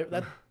wouldn't he bro. play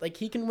that? Like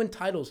he can win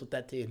titles with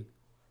that team.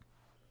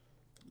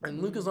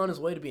 And Luka's on his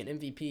way to be an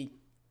MVP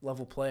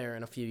level player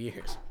in a few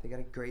years. They got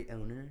a great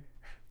owner.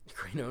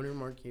 Great owner,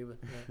 Mark Cuban.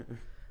 Yeah.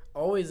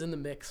 Always in the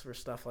mix for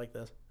stuff like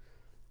this.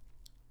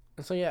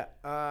 And so yeah,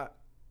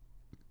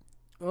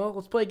 well,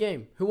 let's play a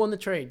game. Who won the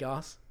trade,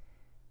 Goss?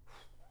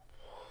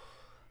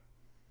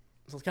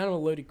 So it's kind of a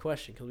loaded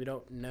question because we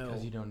don't know.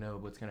 Because you don't know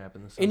what's gonna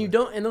happen this summer. And you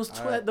don't. And those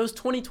Alright. those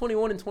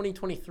 2021 and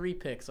 2023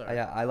 picks are.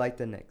 I like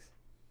the Knicks.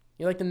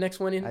 You like the next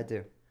one in? I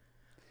do.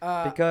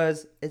 Uh,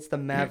 Because it's the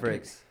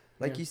Mavericks.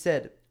 Like Yeah. you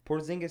said,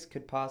 Porzingis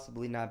could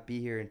possibly not be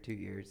here in 2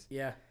 years.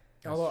 yeah.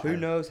 That's Although Who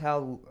knows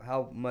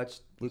how much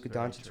Luka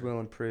very Doncic true. will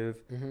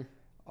improve. Mhm.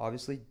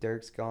 Obviously,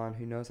 Dirk's gone.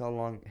 Who knows how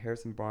long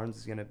Harrison Barnes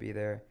is going to be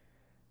there.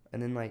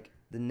 And then, like,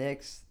 the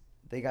Knicks,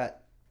 they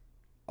got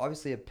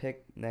obviously a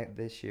pick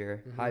this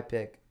year, Mhm. high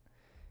pick,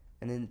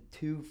 and then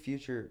 2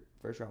 future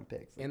first-round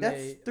picks. Like, And that's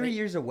they- 3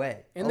 years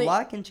away. and A they-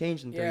 lot can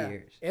change in 3 Yeah.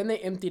 years. And they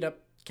emptied up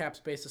cap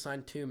space to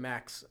sign 2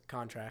 max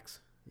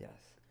contracts.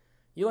 Yes.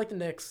 You like the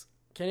Knicks,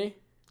 Kenny?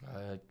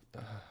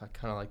 I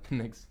kind of like the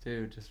Knicks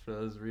too, just for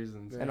those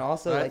reasons. Yeah. And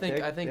also, But I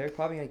like, think- they're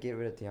probably going to get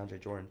rid of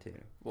DeAndre Jordan, too.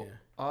 Well, Yeah.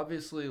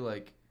 obviously,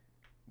 like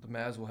the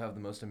Mavs will have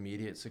the most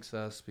immediate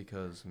success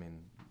because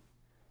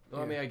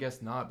I Yeah.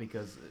 guess not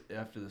because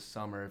after the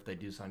summer, if they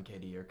do sign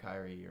KD or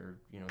Kyrie or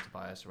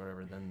Tobias or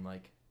whatever, then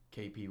like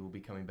KP will be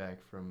coming back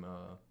from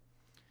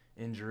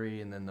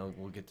injury, and then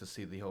we'll get to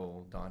see the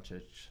whole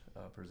Doncic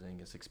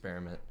Porzingis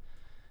experiment,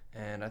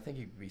 and I think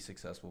he could be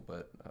successful.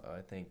 But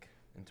I think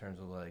in terms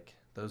of like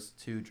those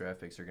 2 draft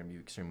picks are going to be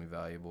extremely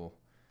valuable.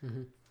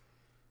 Mm-hmm.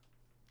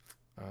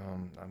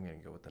 I'm going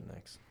to go with the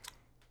Knicks.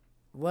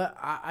 Well,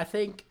 I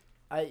think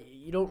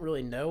you don't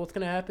really know what's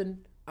gonna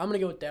happen. I'm gonna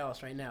go with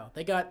Dallas right now.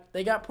 They got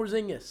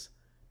Porzingis.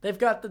 They've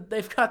got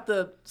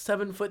the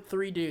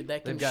 7'3" dude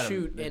that can They've got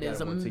shoot him. They've and got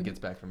is him once he gets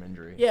back from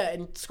injury. yeah,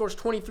 and scores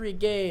 23 a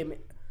game.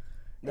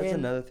 That's And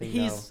another thing,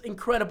 He's though.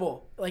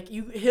 incredible. Like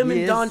him He and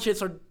is-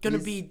 Doncic are gonna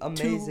he's be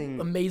amazing,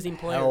 2 amazing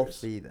players.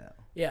 Healthy, though.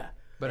 Yeah.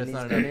 But And it's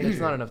not he's enough. been It's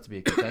not injured enough to be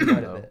a contender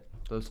quite a though. bit.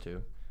 Those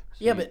 2.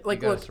 So Yeah, you- but you like,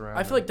 gotta look, surround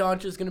I feel him. like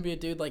Doncic is gonna be a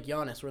dude like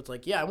Giannis, where it's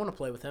like, yeah, I want to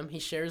play with him. He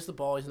shares the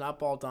ball. He's not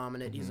ball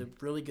dominant. He's a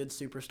really good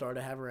superstar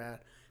to have around.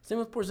 Same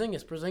with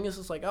Porzingis. Porzingis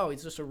is like, oh,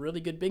 he's just a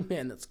really good big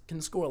man that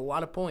can score a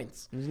lot of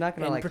points. He's not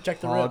going to, And like,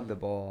 protect the hog rim. the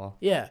ball.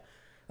 Yeah,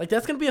 like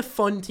that's gonna be a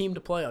fun team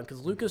to play on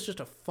because Luka's just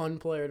a fun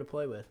player to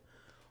play with.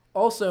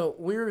 Also,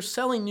 we're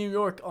selling New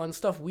York on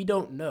stuff we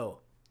don't know.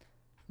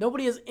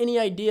 Nobody has any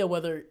idea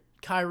whether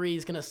Kyrie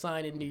is gonna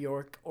sign in New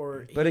York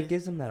or. But it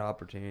gives them that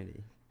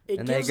opportunity. it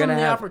And gives they're them gonna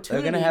the have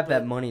opportunity. they're gonna have that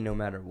but money no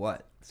matter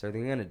what. So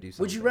they're gonna do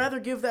something. Would you rather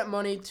give that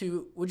money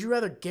to? Would you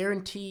rather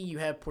guarantee you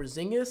have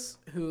Porzingis,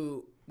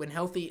 who when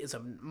healthy, is a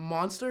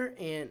monster.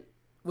 And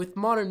with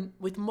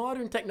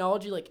modern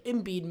technology, like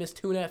Embiid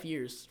missed 2.5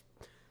 years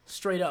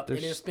straight up, and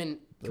it's been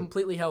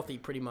completely healthy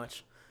pretty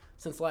much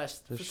since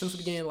the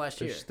beginning of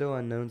last year. There's still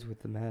unknowns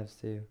with the Mavs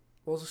too.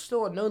 Well, there's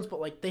still unknowns, but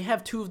like they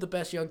have two of the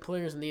best young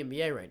players in the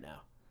NBA right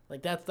now.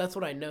 Like that's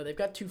what I know. They've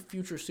got two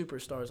future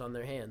superstars on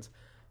their hands.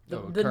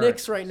 The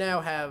Knicks right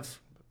now have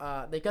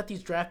they got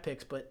these draft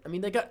picks, but I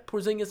mean they got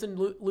Porzingis and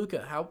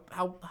Luka.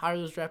 How high are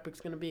those draft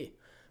picks going to be?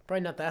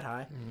 Probably not that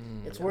high.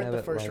 It's worth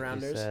the first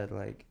rounders. You said,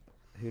 like,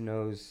 who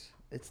knows?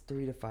 It's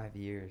 3 to 5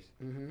 years.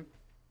 Mm-hmm.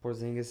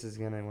 Porzingis is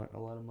gonna want a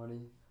lot of money.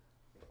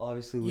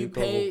 Obviously,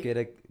 Luka will get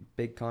a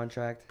big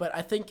contract. But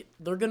I think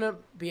they're gonna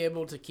be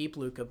able to keep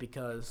Luka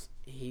because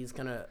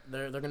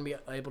they're gonna be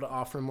able to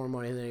offer him more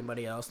money than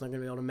anybody else, and they're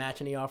gonna be able to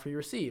match any offer he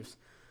receives.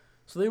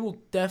 So they will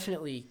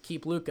definitely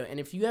keep Luka. And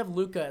if you have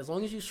Luka, as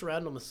long as you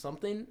surround him with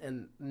something,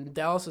 and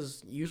Dallas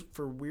has used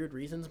for weird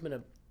reasons been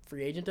a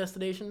free agent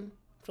destination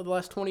for the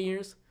last 20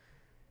 years,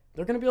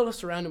 they're gonna be able to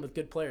surround him with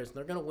good players, and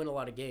they're gonna win a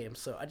lot of games.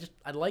 So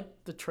I like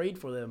the trade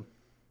for them.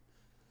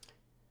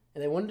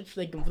 And they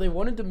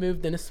wanted to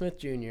move Dennis Smith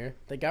Jr.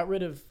 They got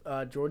rid of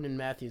Jordan and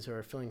Matthews, who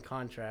are filling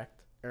cap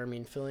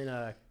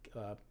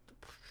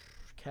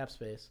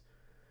space.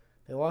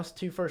 They lost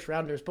 2 first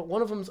rounders, but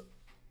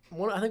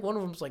I think one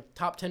of them's like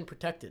top 10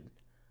 protected.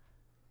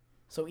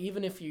 So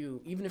even if you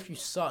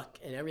suck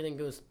and everything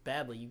goes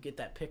badly, you get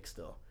that pick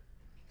still.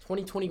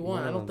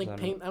 2021. I don't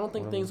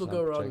think things will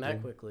go wrong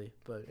that quickly.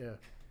 But yeah,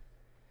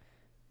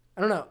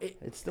 I don't know.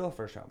 It's still a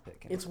first round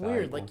pick. It's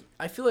weird. Like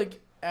I feel like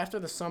after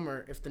the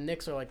summer, if the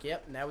Knicks are like,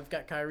 yep, now we've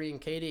got Kyrie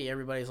and KD,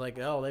 everybody's like,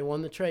 oh, they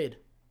won the trade.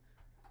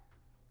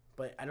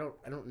 But I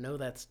don't know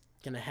that's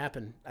gonna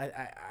happen.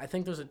 I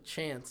think there's a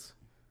chance.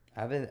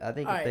 I think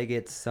if they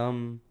get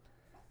some,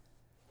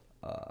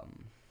 I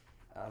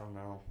don't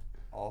know,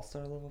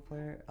 all-star level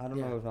player. I don't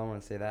know if I want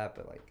to say that,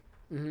 but like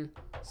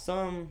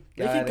some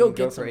guy they could go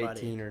get for somebody.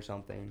 18 or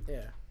something.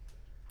 Yeah,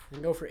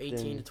 and go for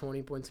 18 to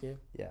 20 points a game.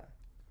 Yeah.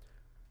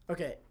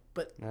 Okay,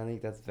 but I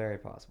think that's very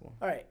possible.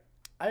 All right.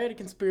 I had a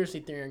conspiracy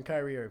theory on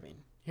Kyrie Irving.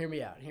 Hear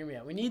me out.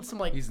 We need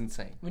some he's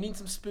insane. We need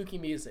some spooky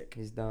music.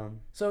 He's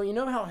dumb. So you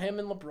know how him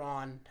and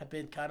LeBron have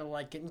been kind of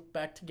like getting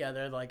back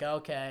together. Like,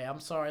 okay,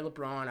 I'm sorry,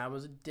 LeBron. I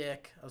was a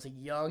dick. I was a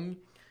young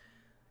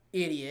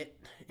idiot,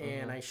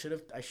 and I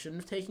shouldn't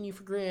have taken you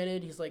for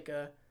granted. He's like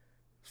a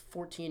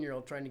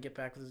 14-year-old trying to get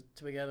back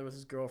together with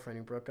his girlfriend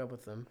who broke up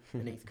with him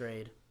in 8th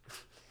grade.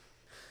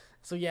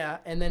 So yeah,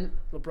 and then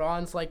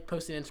LeBron's like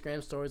posting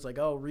Instagram stories like,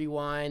 "Oh,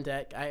 rewind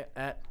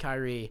at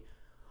Kyrie."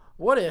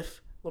 What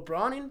if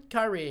LeBron and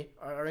Kyrie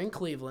are in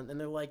Cleveland and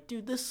they're like,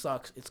 dude, this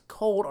sucks. It's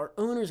cold. Our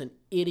owner's an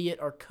idiot.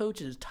 Our coach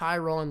is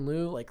Tyronn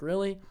Lue. Like,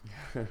 really?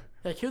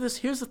 Like,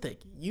 here's the thing.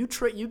 You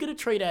get a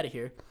trade out of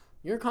here.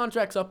 Your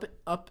contract's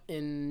up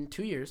in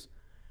 2 years,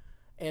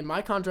 and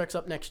my contract's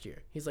up next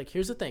year. He's like,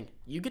 here's the thing.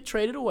 You get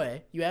traded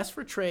away. You ask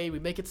for a trade. We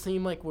make it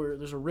seem like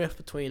there's a rift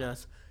between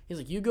us. He's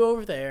like, you go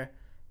over there,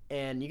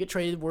 and you get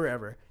traded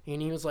wherever. And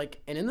he was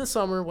like, and in the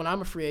summer, when I'm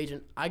a free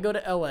agent, I go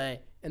to L.A.,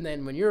 and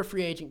then when you're a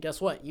free agent, guess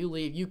what? You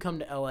leave, you come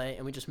to L.A.,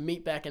 and we just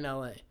meet back in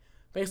L.A.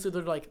 Basically,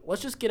 they're like,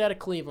 let's just get out of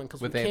Cleveland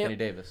because Anthony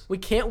Davis. We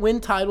can't win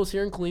titles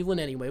here in Cleveland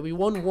anyway. We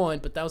won one,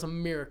 but that was a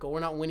miracle. We're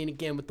not winning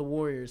again with the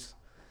Warriors,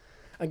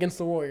 against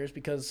the Warriors,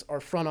 because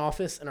our front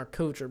office and our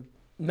coach are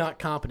not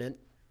competent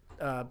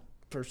for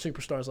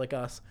superstars like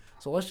us.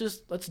 So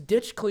let's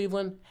ditch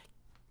Cleveland,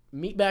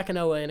 meet back in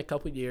L.A. in a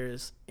couple of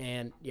years,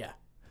 and yeah,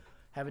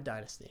 have a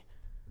dynasty.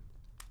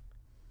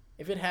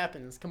 If it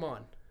happens, come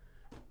on.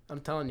 I'm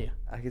telling you.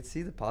 I could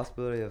see the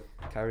possibility of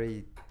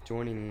Kyrie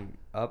joining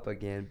up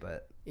again,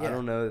 but I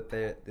don't know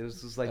that it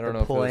was just like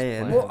the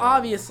plan. Well,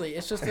 obviously,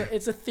 it's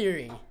a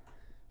theory.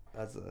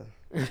 That's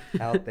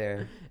out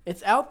there.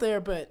 It's out there,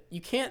 but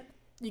you can't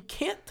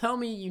tell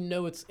me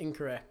it's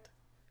incorrect.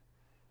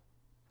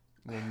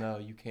 Well, no,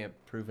 you can't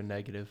prove a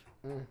negative.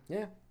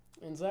 Yeah,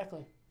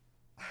 exactly.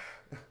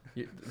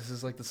 This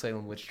is like the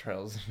Salem witch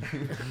trials.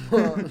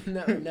 Well,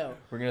 no.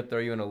 We're gonna throw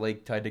you in a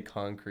lake tied to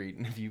concrete,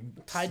 and if you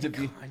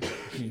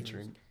you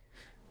drink.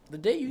 The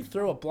day you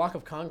throw a block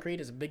of concrete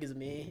as big as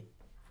me,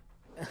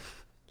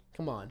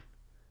 come on.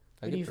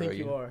 Who do you think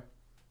you are?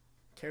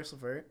 Karis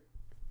LeVert?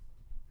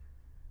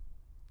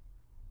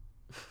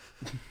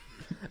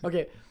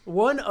 Okay,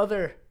 one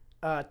other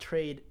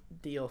trade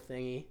deal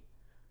thingy.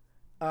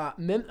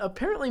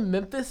 Apparently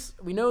Memphis,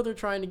 we know they're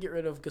trying to get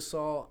rid of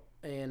Gasol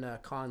and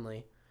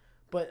Conley.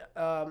 But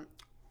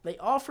they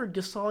offered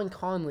Gasol and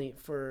Conley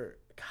for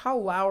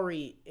Kyle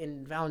Lowry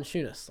and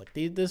Valanciunas. Like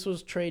this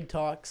was trade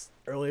talks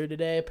earlier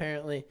today,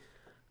 apparently.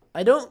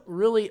 I don't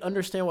really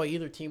understand why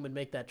either team would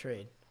make that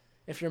trade.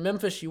 If you're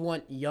Memphis, you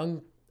want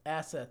young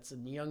assets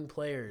and young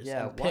players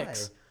and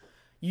picks. Why?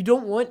 You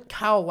don't want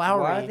Kyle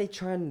Lowry. Why are they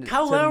trying to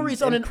Kyle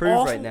Lowry's on an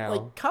awful right now?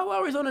 Like Kyle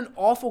Lowry's on an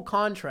awful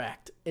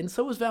contract, and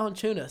so is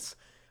Valanciunas.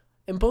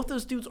 And both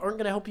those dudes aren't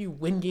going to help you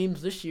win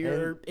games this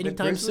year or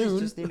anytime soon. The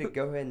Grizzlies just need to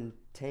go ahead and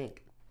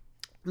tank.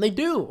 And they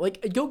do.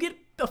 Like, go get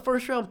a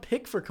first-round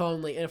pick for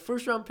Conley and a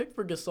first-round pick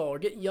for Gasol, or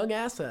get young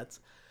assets.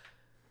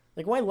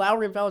 Like, why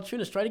Lowry and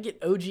Valanciunas? Try to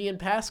get OG and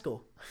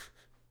Pascal.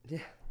 Yeah.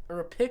 Or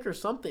a pick or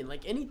something.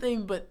 Like,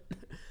 anything but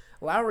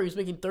Lowry is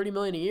making $30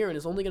 million a year and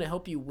is only going to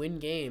help you win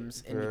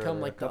games and For become,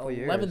 a like, the couple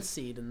 11th years.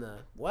 seed in the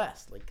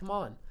West. Like, come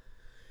on.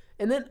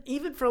 And then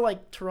even for,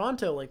 like,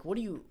 Toronto, like, what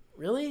do you...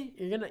 Really?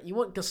 You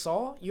want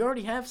Gasol? You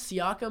already have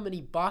Siakam and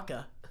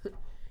Ibaka.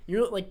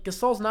 You're like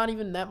Gasol's not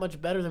even that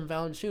much better than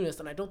Valanciunas,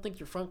 and I don't think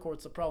your front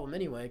court's the problem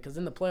anyway. Because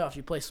in the playoffs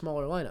you play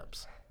smaller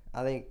lineups.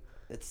 I think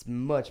it's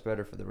much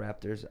better for the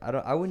Raptors.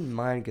 I wouldn't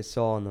mind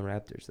Gasol on the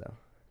Raptors though.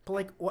 But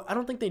like, I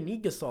don't think they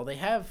need Gasol. They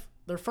have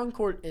their front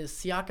court is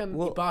Siakam,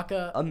 Well,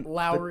 Ibaka,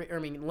 Lowry.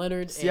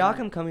 Leonard. Siakam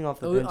and coming off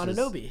the bench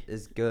Anunoby.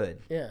 is good.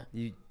 Yeah,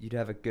 You'd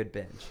have a good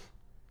bench.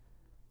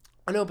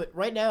 I know, but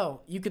right now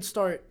you could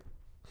start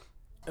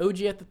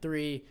OG at the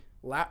 3.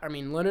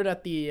 Leonard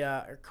at the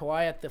or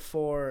Kawhi at the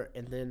 4,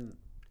 and then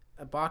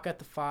Ibaka at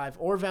the 5,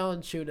 or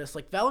Valanciunas.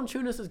 Like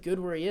Valanciunas is good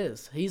where he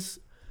is.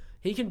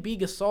 He can be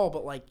Gasol,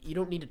 but like you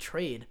don't need to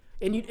trade.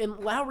 And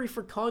Lowry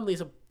for Conley is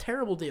a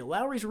terrible deal.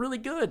 Lowry's really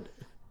good.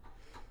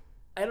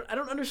 I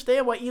don't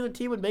understand why either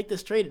team would make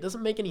this trade. It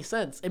doesn't make any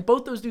sense. And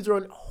both those dudes are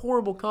on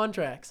horrible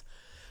contracts.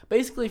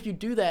 Basically, if you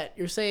do that,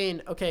 you're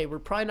saying, okay, we're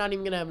probably not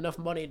even going to have enough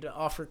money to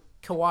offer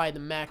Kawhi the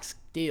max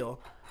deal.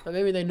 But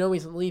maybe they know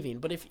he's leaving.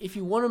 But if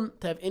you want him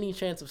to have any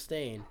chance of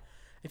staying,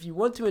 if you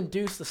want to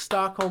induce the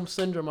Stockholm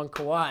Syndrome on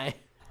Kawhi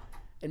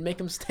and make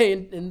him stay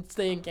in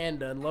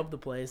Canada and love the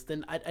place,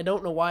 then I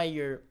don't know why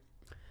you're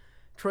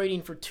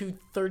trading for two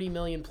 $30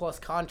 million plus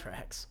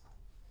contracts.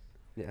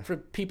 Yeah. For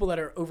people that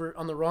are over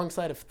on the wrong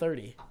side of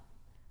 30.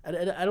 I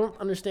don't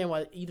understand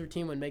why either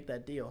team would make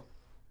that deal.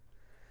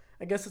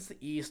 I guess it's the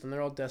East, and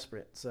they're all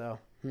desperate. So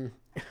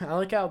I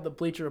like how the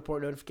Bleacher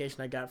Report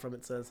notification I got from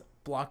it says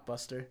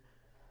Blockbuster.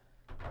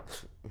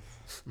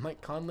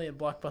 Mike Conley and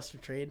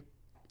Blockbuster trade.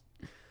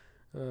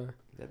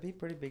 That'd be a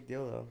pretty big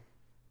deal though.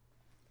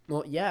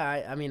 Well,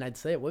 yeah, I mean, I'd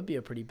say it would be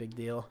a pretty big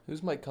deal.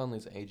 Who's Mike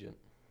Conley's agent?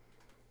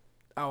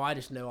 Oh, I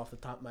just know off the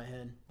top of my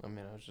head. I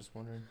mean, I was just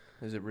wondering.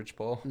 Is it Rich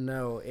Paul?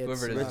 No, it's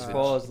Whoever it is, Rich Rich-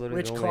 Paul is literally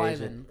Rich the only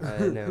Kleiman.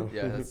 agent I know.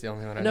 Yeah, that's the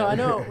only one I No, know. I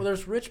know. Well,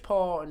 there's Rich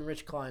Paul and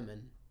Rich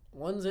Kleiman.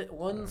 One's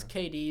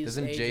KD's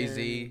Doesn't agent,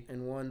 Jay-Z-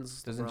 and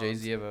one's Doesn't LeBron's.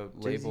 Jay-Z have a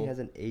label? Jay-Z has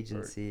an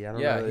agency. I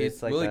don't Yeah, know. he's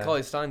It's like Willie a-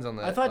 Cauley-Stein's on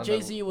that. I thought on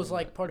Jay-Z that- was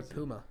like part of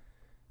Puma.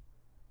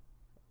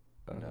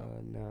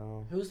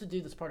 No. Who's the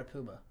dude that's part of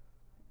Puma?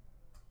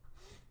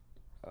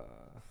 I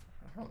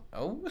don't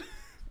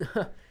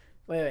know.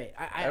 Wait.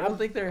 I don't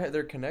think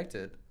they're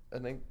connected.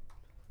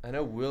 I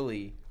know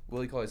Willie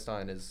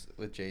Cauley-Stein is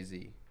with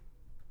Jay-Z.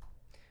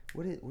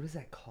 What is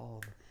that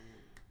called?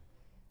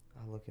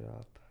 I'll look it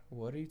up.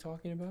 What are you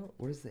talking about?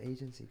 What is the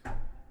agency called?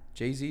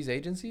 Jay-Z's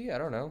agency? I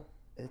don't know.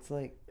 It's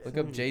like Look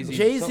up Jay-Z.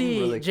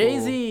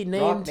 Jay-Z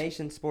named- Rock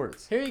Nation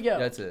Sports. Here you go.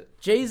 That's it.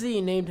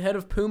 Jay-Z named head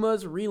of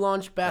Puma's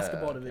relaunch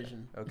basketball Okay.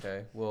 division.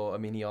 Okay. Well, I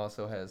mean, he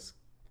also has.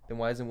 Then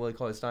why isn't Willie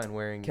Cauley-Stein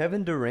wearing?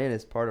 Kevin Durant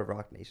is part of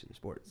Rock Nation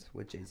Sports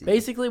with Jay-Z.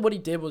 Basically, what he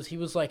did was he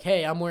was like,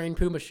 "Hey, I'm wearing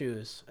Puma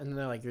shoes," and then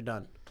they're like, "You're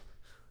done.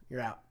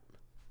 You're out."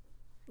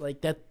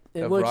 Like that.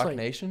 It of looks Rock like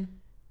Nation?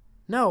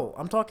 no.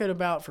 I'm talking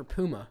about for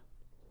Puma.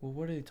 Well,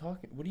 what are you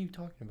talking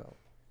about?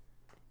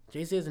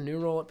 Jay-Z has a new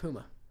role at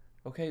Puma.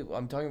 Okay, well,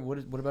 I'm talking. What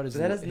about his?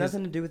 But that has his-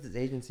 nothing to do with his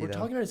agency, We're though.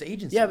 talking about his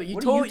agency. Yeah, but you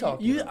what told are you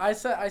talking about?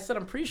 I said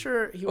I'm pretty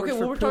sure he works Okay,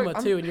 well, for we're Puma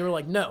talking- too, and you were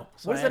like, no.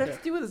 So What I does that had have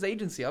to do with his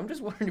agency? I'm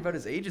just wondering about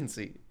his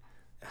agency.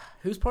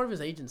 Who's part of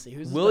his agency?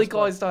 Who's his Willie best bud?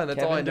 Cauley-Stein.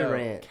 That's all I Kevin know.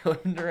 Durant.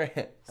 Kevin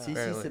Durant. CC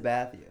apparently.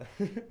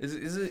 Sabathia.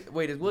 Is it?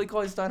 Wait, is Willie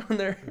Cauley-Stein on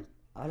there?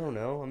 I don't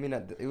know. I mean,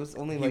 it was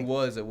only He like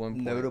was at one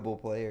point. notable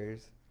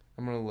players.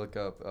 I'm gonna look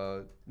up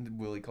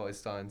Willie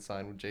Cauley-Stein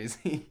signed with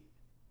Jay-Z.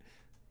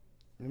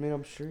 I mean,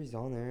 I'm sure he's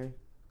on there.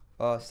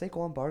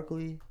 Saquon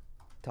Barkley,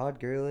 Todd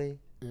Gurley,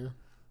 Yeah.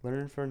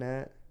 Leonard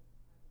Fournette,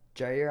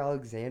 Jair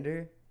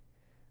Alexander.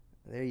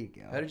 There you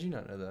go. How did you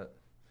not know that?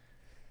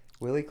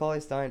 Willie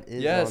Cauley-Stein is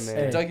on Yes,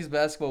 there. Kentucky's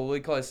basketball. Willie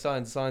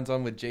Cauley-Stein signs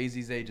on with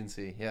Jay-Z's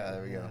agency. Yeah,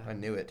 there we go. I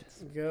knew it.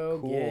 Go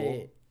Cool. get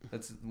it.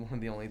 That's one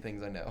of the only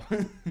things I know.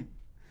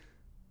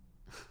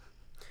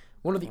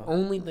 One of the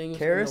only things.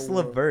 in Karis the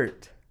world-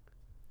 LeVert,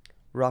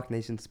 Rock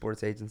Nation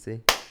Sports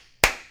Agency.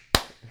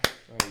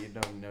 Oh, you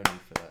don't no need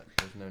for that.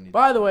 There's no need.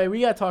 By the way, we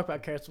gotta talk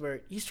about Karis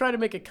LeVert. He's trying to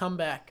make a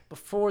comeback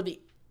before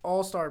the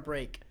All-Star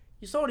break.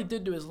 You saw what he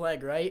did to his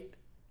leg, right?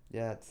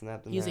 Yeah, it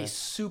snapped in He's a half.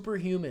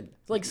 superhuman.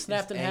 It's like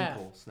snapped in half.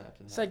 Ankle snapped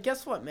in half. So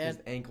guess what, man? His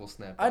ankle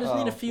snapped. I just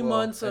need a Oh, few well,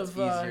 months that's of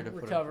easier to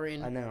put up.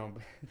 recovering. I know,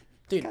 but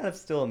Dude. it's kind of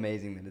still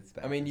amazing that it's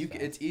back. I mean, this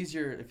fast. it's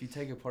easier if you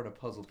take apart a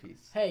puzzle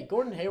piece. Hey,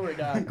 Gordon Hayward.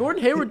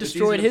 Gordon Hayward It's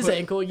destroyed easier to his put-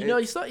 ankle. You know,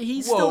 he's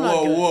whoa, still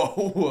not good.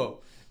 whoa.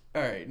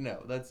 All right,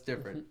 no, that's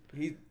different.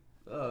 He,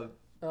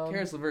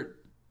 Karis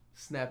LeVert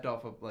snapped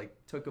off of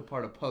took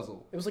apart a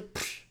puzzle. It was like,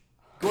 psh,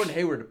 Gordon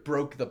Hayward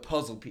broke the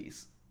puzzle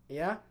piece.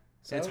 yeah.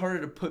 So It's harder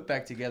to put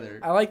back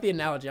together. I like the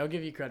analogy. I'll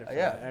give you credit for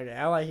Yeah. that. Okay,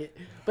 I like it.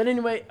 But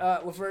anyway,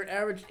 LeVert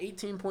averaged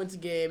 18 points a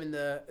game in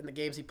the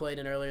games he played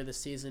in earlier this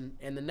season,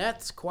 and the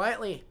Nets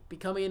quietly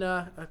becoming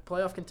a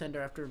playoff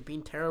contender after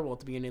being terrible at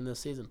the beginning of the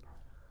season.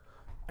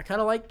 I kind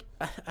of like.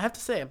 I have to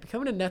say, I'm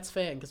becoming a Nets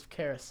fan because of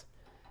Karis.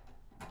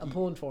 I'm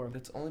pulling for him.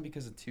 That's only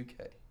because of 2K.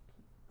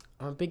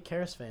 I'm a big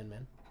Karras fan,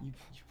 man. You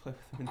play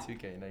with him in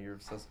 2K. Now you're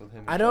obsessed with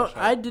him.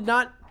 I did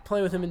not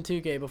play with him in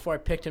 2K before I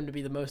picked him to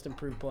be the most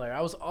improved player.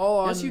 I was all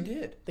on. Yes, you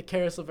did. The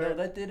Karras No, LeVert.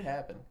 that did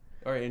happen.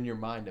 Or in your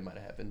mind, it might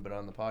have happened, but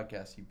on the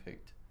podcast, you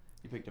picked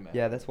him.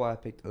 Yeah, that's why I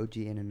picked OG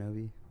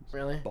Anunoby.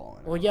 Really?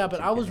 Balling Well, out yeah, in but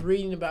I was 2K.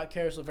 reading about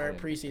Karras LeVert I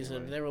didn't pick him preseason,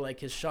 anyway. and they were like,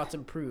 his shots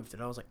improved.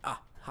 And I was like,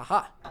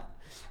 haha.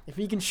 If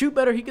he can shoot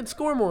better, he can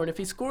score more. And if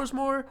he scores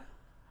more,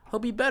 he'll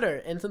be better.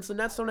 And since the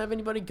Nets don't have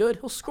anybody good,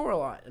 he'll score a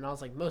lot. And I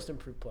was like, most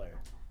improved player.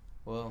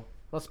 Well,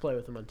 Let's play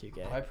with him on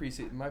 2K.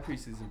 my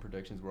preseason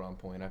predictions were on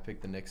point. I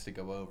picked the Knicks to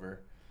go over.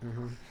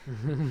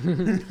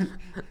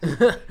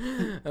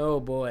 Oh,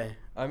 boy.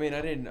 I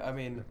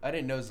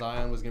didn't know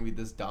Zion was gonna be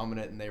this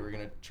dominant, and they were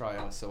gonna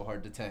try so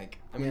hard to tank.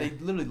 I mean, Yeah. they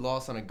literally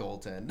lost on a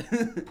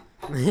goaltend.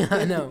 Yeah,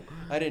 I know.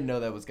 I didn't know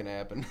that was gonna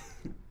happen.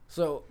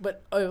 So,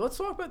 but let's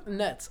talk about the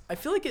Nets. I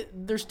feel like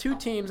there's two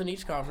teams in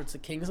each conference, the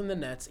Kings and the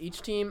Nets.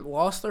 Each team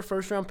lost their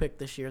first-round pick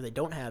this year. They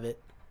don't have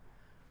it.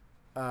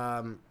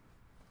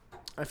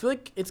 I feel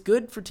like it's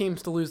good for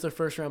teams to lose their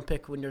first-round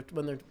pick when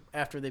they're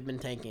after they've been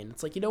tanking.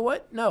 It's like, you know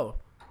what? No,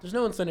 there's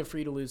no incentive for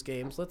you to lose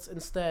games. Let's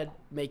instead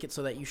make it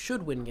so that you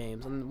should win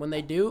games. And when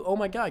they do, oh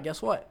my God,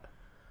 guess what?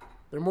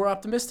 They're more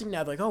optimistic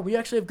now. They're like, oh, we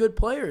actually have good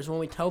players when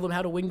we tell them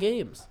how to win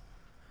games.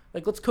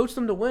 Like, let's coach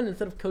them to win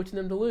instead of coaching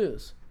them to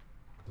lose.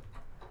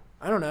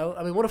 I don't know.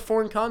 I mean, what a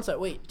foreign concept.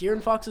 Wait,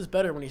 De'Aaron Fox is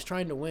better when he's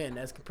trying to win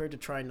as compared to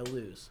trying to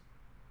lose.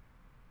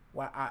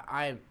 Wow,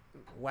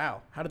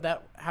 wow. How did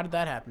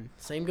that happen?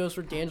 Same goes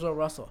for D'Angelo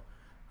Russell.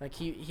 Like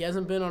he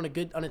hasn't been on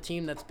a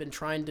team that's been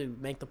trying to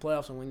make the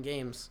playoffs and win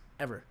games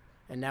ever.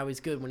 And now he's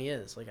good when he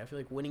is. Like I feel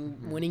like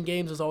winning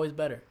games is always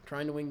better.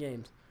 Trying to win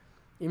games.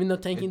 Even though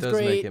It tanking's does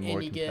great make it more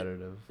and you get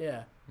competitive.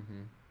 yeah.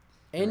 Mm-hmm.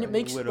 And it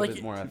makes a little like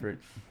bit more effort.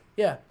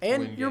 yeah,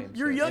 and win you're games,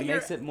 you're yeah. young. It You're,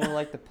 makes it more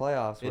like the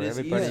playoffs. It where is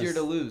everybody's easier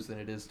to lose than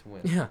it is to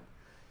win. yeah.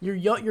 Your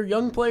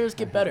young players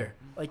get better.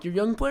 Like your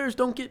young players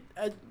don't get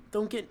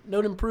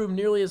improved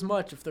nearly as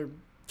much if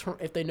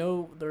they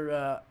know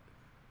their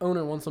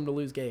owner wants them to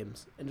lose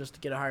games and just to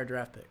get a higher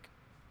draft pick.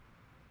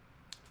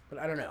 But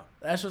I don't know.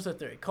 That's just a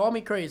theory. Call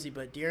me crazy,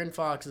 but De'Aaron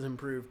Fox is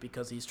improved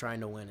because he's trying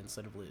to win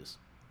instead of lose.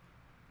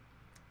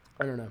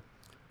 I don't know.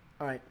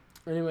 All right.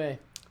 Anyway,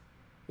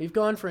 we've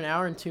gone for an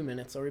hour and 2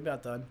 minutes. Are we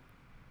about done?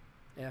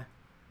 Yeah.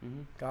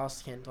 Mm-hmm.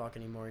 Goss can't talk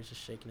anymore. He's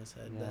just shaking his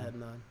head. The Yeah. head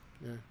nod.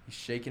 Yeah. He's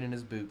shaking in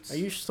his boots. Are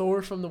you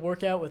sore from the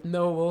workout with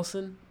Noah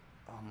Wilson?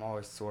 I'm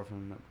always sore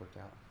from that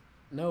workout.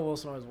 Noah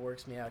Wilson always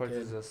works me out What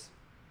good. is this?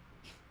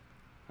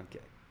 Okay.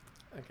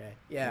 Okay.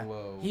 Yeah.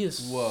 Whoa. He is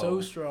so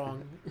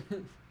strong.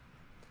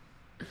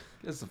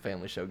 This is a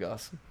family show,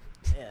 Gus.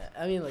 Yeah.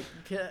 I mean, like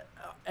I'm not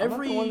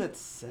every the one that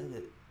said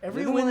it.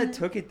 every You're the one win- that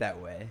took it that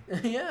way.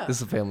 yeah. This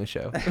is a family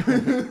show.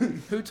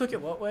 Who took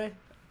it what way?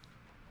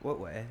 What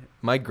way?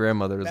 My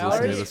grandmother is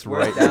Valerie? listening to this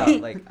Worked right now.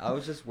 out. Like I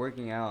was just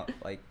working out.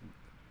 Like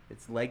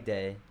it's leg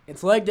day.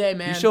 It's leg day,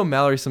 man. You show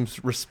Mallory some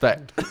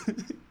respect.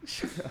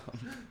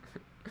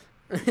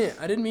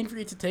 I didn't mean for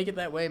you to take it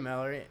that way,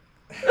 Mallory.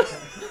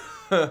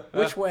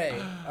 Which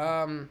way?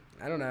 I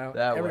don't know.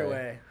 That Every way.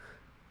 way.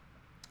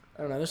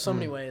 I don't know. There's so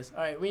many ways.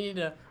 All right, we need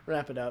to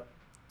wrap it up.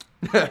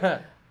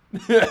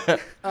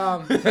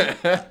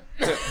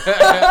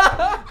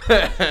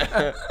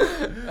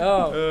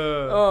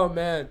 Oh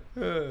man.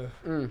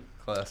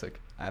 Classic.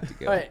 I have to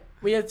go. All right,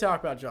 we have to talk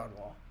about John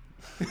Wall.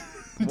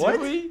 What?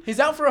 Did we? He's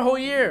out for a whole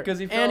year 'Cause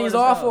he fell and on he's his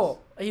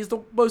awful. He's the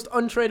most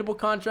untradeable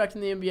contract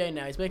in the NBA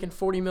now. He's making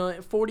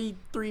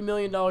 $43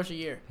 million a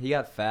year. He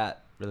got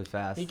fat really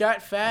fast. He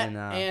got fat,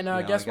 and you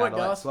know, guess he got what,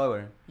 a lot Gus?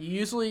 slower. You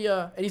usually,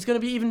 and he's going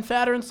to be even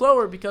fatter and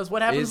slower because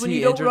what happens Is when he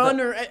you don't injured run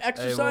though? or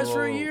exercise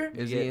for a year?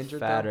 Is You he get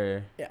injured though?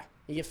 fatter? Yeah,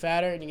 you get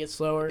fatter and you get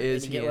slower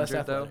Is and he you get less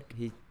injured, though? athletic.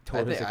 He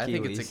tore his I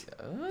think Achilles.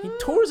 it's He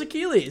tore his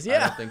Achilles. I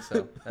Yeah. don't think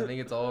so. I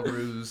think it's all a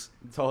ruse.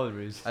 It's all a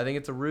ruse. I think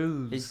it's a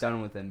ruse. He's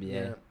done with NBA.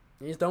 Yeah.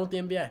 He's done with the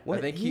NBA. What?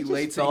 think he he just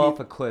late- fell he- off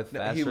a cliff no,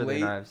 faster he than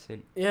late- I've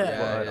seen. Yeah.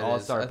 Well, an it is.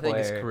 all-star I think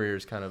his player. career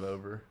is kind of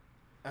over.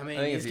 I mean,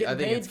 I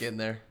think it's getting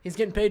there. He's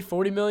getting paid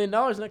 $40 million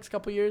next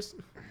couple years.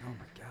 Oh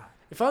my god.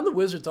 If I'm the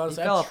Wizards, He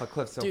honestly, fell off a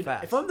cliff so dude,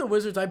 fast. if I'm the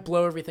Wizards, I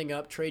blow everything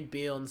up, trade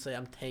Beal, and say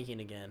I'm tanking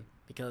again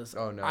because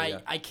Oh, no, I yeah.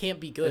 I can't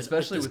be good,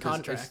 Especially with with this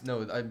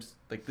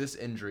contract. this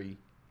injury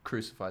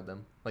crucified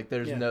them. Like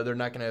they're Yeah.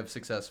 not gonna have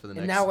success for the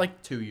And next now,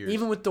 like, 2 years.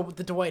 Even with the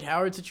Dwight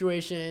Howard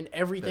situation,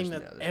 everything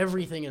There's-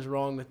 everything is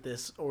wrong with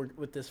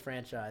this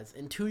franchise.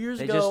 And 2 years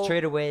they ago, just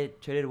traded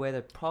away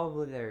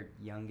their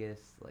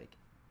youngest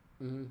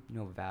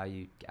Mhm.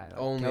 value guy. Like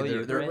only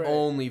Kelly their Oubre.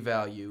 only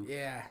value.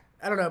 Yeah,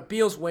 I don't know.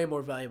 Beal's way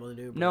more valuable than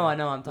Oubre. No, I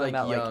know. I'm talking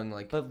Like about young,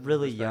 like but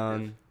really perspective.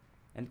 young,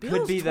 and Beal's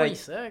could be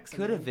 26.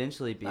 could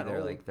eventually be not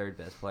their old. third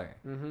best player.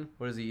 Mm-hmm.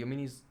 What is he? I mean,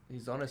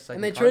 he's on his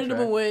second. And they traded him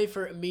contract. away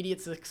for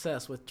immediate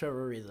success with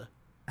Trevor Ariza.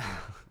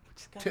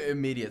 to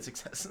immediate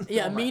success.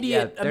 Yeah, Oh my-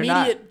 immediate yeah, they're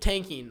not-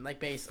 tanking, like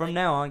basically. From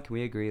now on, can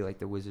we agree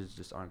the Wizards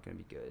just aren't going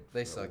to be good?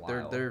 They for a suck.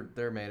 while?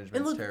 Their management's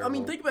And look, terrible. I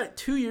mean, think about it.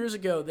 2 years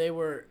ago,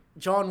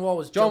 John Wall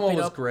was John Wall jumping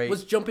was up, great.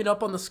 was jumping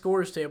up on the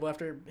scorers table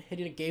after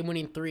hitting a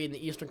game-winning three in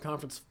the Eastern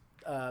Conference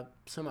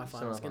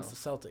semifinals against the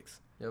Celtics.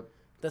 Yep.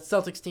 That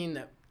Celtics team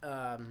that.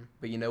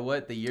 But you know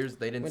what? They didn't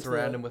Went to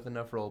surround the- him with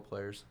enough role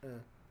players.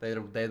 They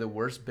had the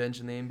worst bench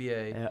in the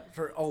NBA. Yeah.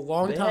 For a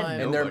long They had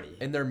time.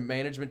 And their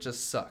management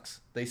just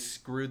sucks. They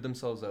screwed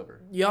themselves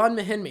over. Jan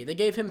Mahinmi, they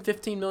gave him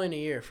 $15 million a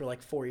year for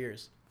like 4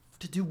 years.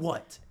 To do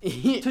what?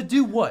 To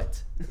do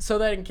what? So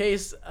that in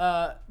case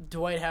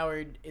Dwight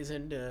Howard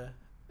isn't,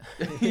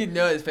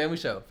 No, it's family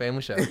show.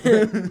 Family show.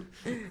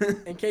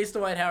 in case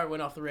Dwight Howard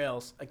went off the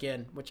rails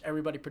again, which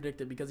everybody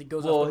predicted because he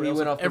goes Well, off the he rails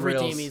went with off the every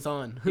rails. team he's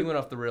on. He went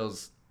off the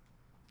rails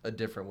a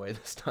different way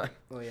this time.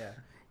 Oh yeah,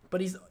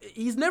 but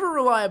he's never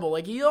reliable.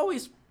 Like he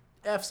always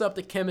f's up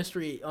the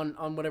chemistry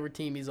on whatever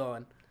team he's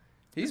on.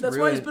 That's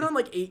why he's been on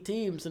like 8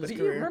 teams in his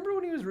career. Remember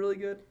when he was really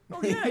good? Oh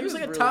yeah, he was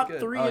like a really top good.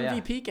 3 Oh, yeah.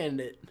 MVP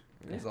candidate.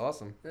 He's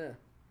awesome. Yeah, I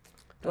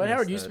Dwight miss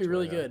Howard used to be that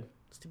really Dwight good.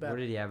 It's too bad. What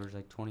did he average?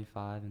 Like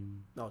 25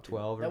 and No, dude.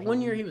 12 or That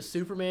one year something? he was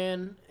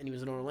Superman and he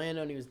was in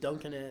Orlando and he was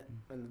dunking it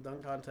in the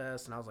dunk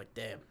contest and I was like,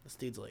 damn, this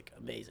dude's like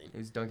amazing. He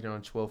was dunking on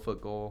a 12-foot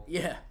goal.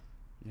 Yeah,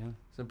 Yeah.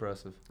 It's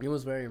impressive. it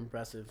was very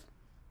impressive.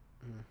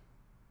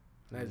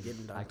 Nice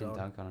getting I dunked can on.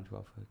 dunk on a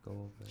 12-foot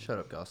goal. But Shut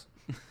up, Goss.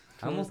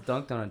 I almost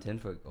dunked on a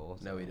 10-foot goal.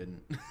 No, he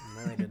didn't.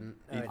 No, he didn't.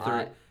 He No, he threw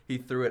didn't. it. He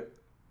threw it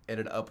at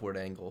an upward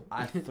angle.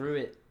 I threw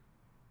it.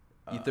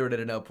 He threw it at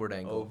an upward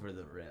angle. Over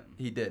the rim.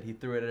 He did. He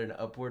threw it at an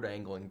upward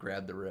angle and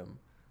grabbed the rim.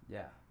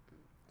 Yeah.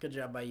 Good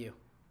job by you.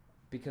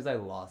 Because I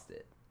lost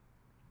it.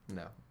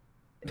 No.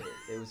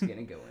 It was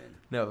gonna go in.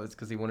 No, it's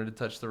because he wanted to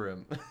touch the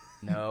rim.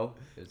 No.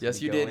 it was Yes,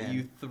 gonna you go did. in.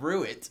 You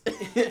threw it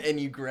and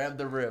you grabbed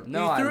the rim.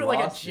 No, he I threw it like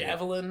a lost it.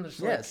 javelin. Just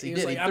Yes, like, he was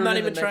did. like, He I'm threw not it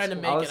even in the trying to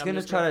next make I it. was I'm gonna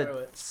just try throw to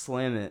it.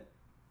 slam it,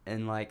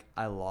 and like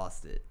I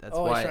lost it. That's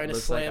Oh, he's why trying it to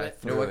looks slam like I it.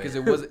 threw You know what? it. Because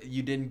it was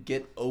you didn't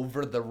get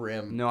over the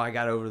rim. No, I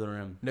got over the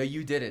rim. No,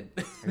 you didn't.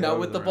 got Not over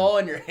with the the rim. ball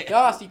in your hand.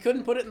 Goss, you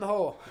couldn't put it in the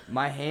hole.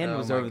 My hand Oh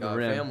was my over God, the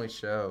rim. Family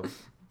show.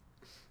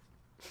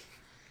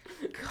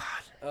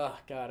 Oh,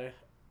 God, a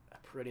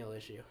perennial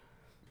issue.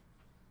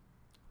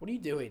 What are you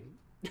doing?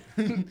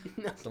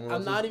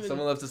 I'm not even.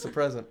 Someone left us a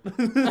present.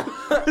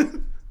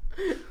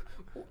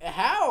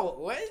 How?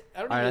 What? I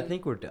don't All right, I even.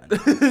 think we're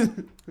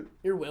done.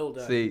 You're well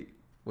done. See,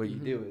 what you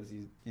do is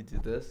you do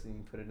this and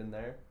you put it in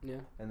there, Yeah.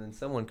 and then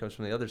someone comes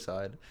from the other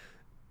side.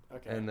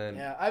 Okay. And then-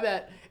 Yeah, I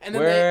bet. And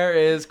then Where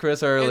is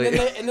Chris Early?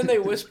 and then they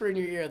whisper in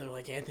your ear. They're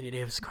like, Anthony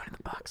Davis is going to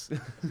the Bucks.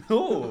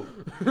 Oh,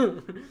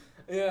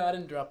 Yeah, I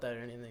didn't drop that or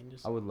anything.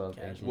 Just I would love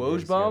Casual. Anthony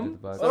Davis to go Woj to the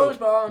Bucks. Woj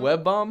bomb.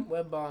 web bomb.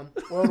 Web bomb.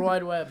 World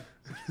Wide Web.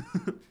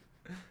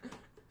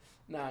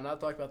 No, I'm not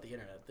talking about the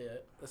internet.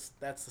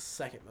 That's the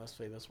second most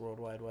famous World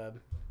Wide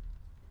Web.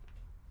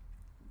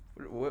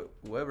 What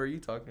web are you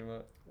talking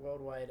about?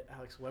 Worldwide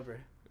Alex Weber.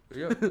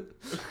 Yeah.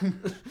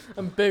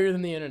 I'm bigger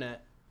than the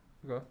internet.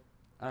 Okay.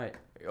 All right.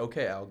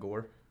 Okay, Al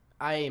Gore.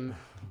 I'm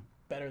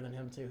better than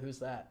him too. Who's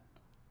that?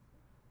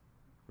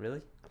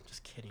 Really? I'm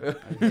just kidding.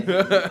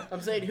 Okay.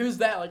 I'm saying who's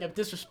that? Like I'm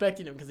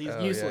disrespecting him because he's Oh,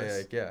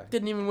 useless. Yeah.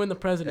 Didn't even win the Hey,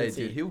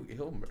 presidency. dude,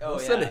 he'll Oh,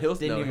 send yeah. it. He'll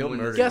Didn't even win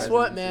the murder. Guess you.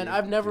 what, man?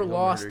 I've never He'll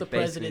lost murder the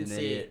you. Basically an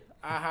presidency. idiot.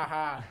 Ah ha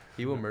ha.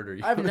 He will murder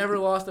you. I've never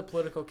lost a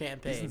political He's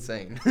campaign.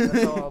 insane.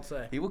 That's all I'll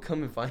say. He will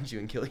come and find you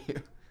and kill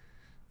you.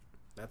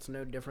 That's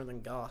no different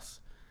than Goss.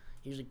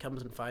 He usually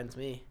comes and finds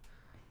me.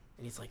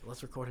 And he's like,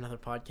 let's record another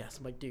podcast.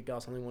 I'm like, dude,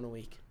 Goss, only one a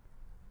week.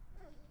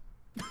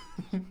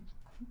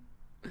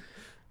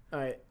 All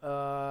right.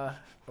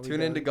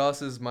 Tune into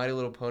Goss's Mighty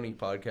Little Pony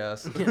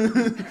podcast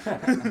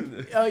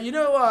You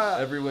know,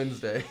 every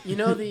Wednesday. you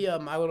know the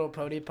My Little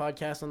Pony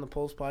podcast on the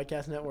Pulse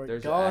Podcast Network?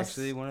 There's Goss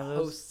actually one of those?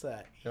 hosts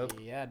that. Yep.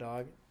 Yeah,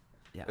 dog.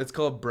 It's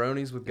called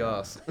Bronies with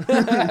Goss.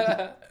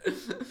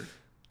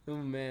 Oh,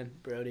 man.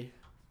 Brody.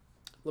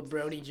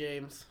 LeBrony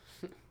James.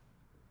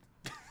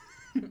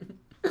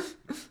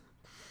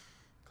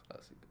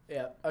 Classic.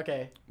 Yeah,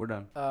 okay. We're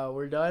done.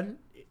 We're done.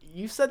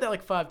 You've said that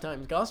like 5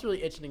 times. Goss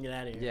really itching to get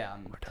out of here. Yeah,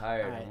 I'm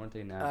tired. Alright. I want to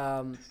take a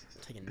nap.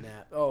 Take a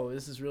nap. Oh,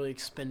 this is really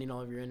expending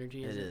all of your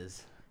energy. It Isn't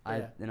is.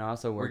 Yeah. And I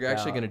also work We're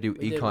actually out. going to do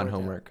We did econ work out.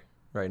 homework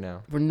right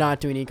now. We're not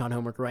doing econ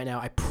homework right now.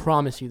 I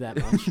promise you that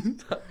much.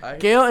 I-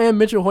 Gail and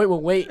Mitchell Hoyt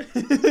will wait.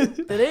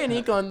 Today in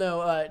econ,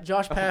 though,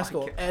 Josh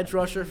Pascal, God. edge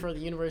rusher for the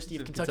University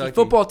of Kentucky. Kentucky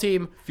football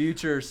team,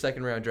 Future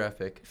second round draft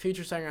pick.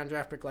 future second round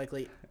draft pick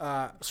likely,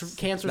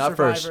 cancer Not survivor.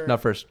 first.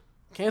 Not first.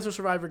 Cancer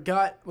survivor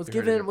was We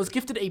heard it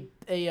gifted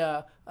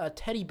a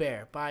teddy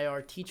bear by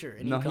our teacher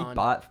in No,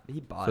 econ.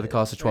 he bought For the it.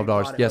 cost of Right, $12.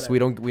 bought it, Yes, we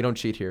whatever. don't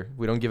cheat here.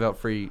 We don't give out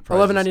free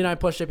prizes. $11.99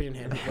 plus shipping and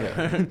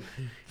handling.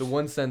 Yeah. The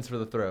 1 cent for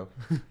the throw.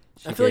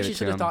 She I feel like gave she it to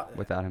should've him thought-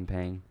 without him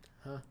paying.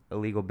 Huh?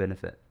 Illegal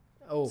benefit.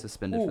 Oh,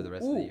 Suspended for the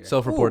rest of the year.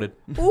 Self-reported.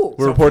 Ooh,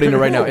 We're reporting it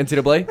right now.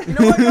 NCAA. You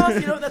know what,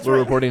 Goss? You know that's We're right.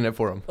 reporting it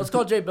for him. Let's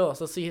call Jay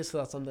Billis. Let's see his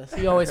thoughts on this.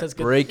 He always has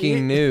good.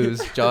 Breaking news: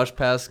 Josh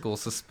Pascal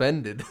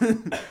suspended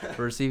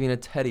for receiving a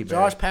teddy bear.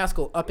 Josh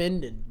Pascal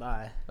upended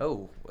by.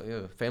 Oh,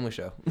 yeah, family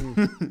show.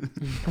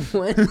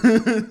 What?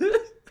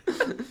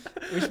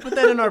 We should put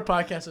that in our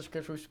podcast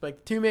description. We should be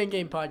like 2-man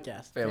game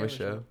podcast. Family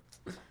show.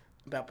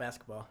 About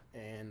basketball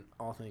and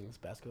all things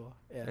basketball.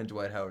 Yeah. And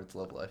Dwight Howard's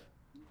love life.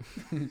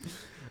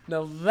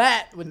 Now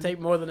that would take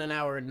more than an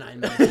hour and 9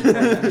 minutes and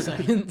 44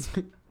 seconds.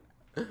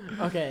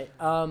 Okay.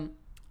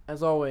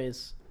 As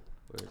always,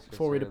 Where's Chris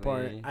before we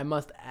depart, Early? I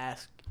must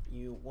ask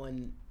you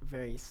one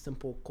very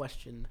simple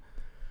question.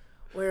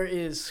 Where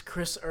is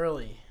Chris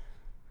Early?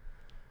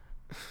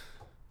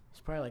 He's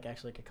probably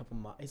actually a couple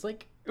miles. He's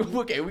like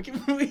Okay, we can.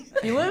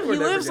 he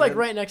lives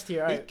right next to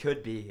you. All He right.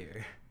 could be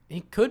here.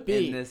 He could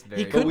be. In this He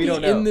very could But we be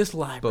don't know. in this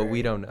library. But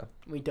we don't know,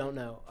 We don't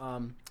know.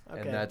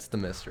 Okay. and that's the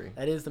mystery.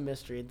 That is the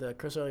mystery. The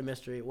Chris Early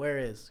mystery. Where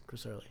is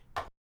Chris Early?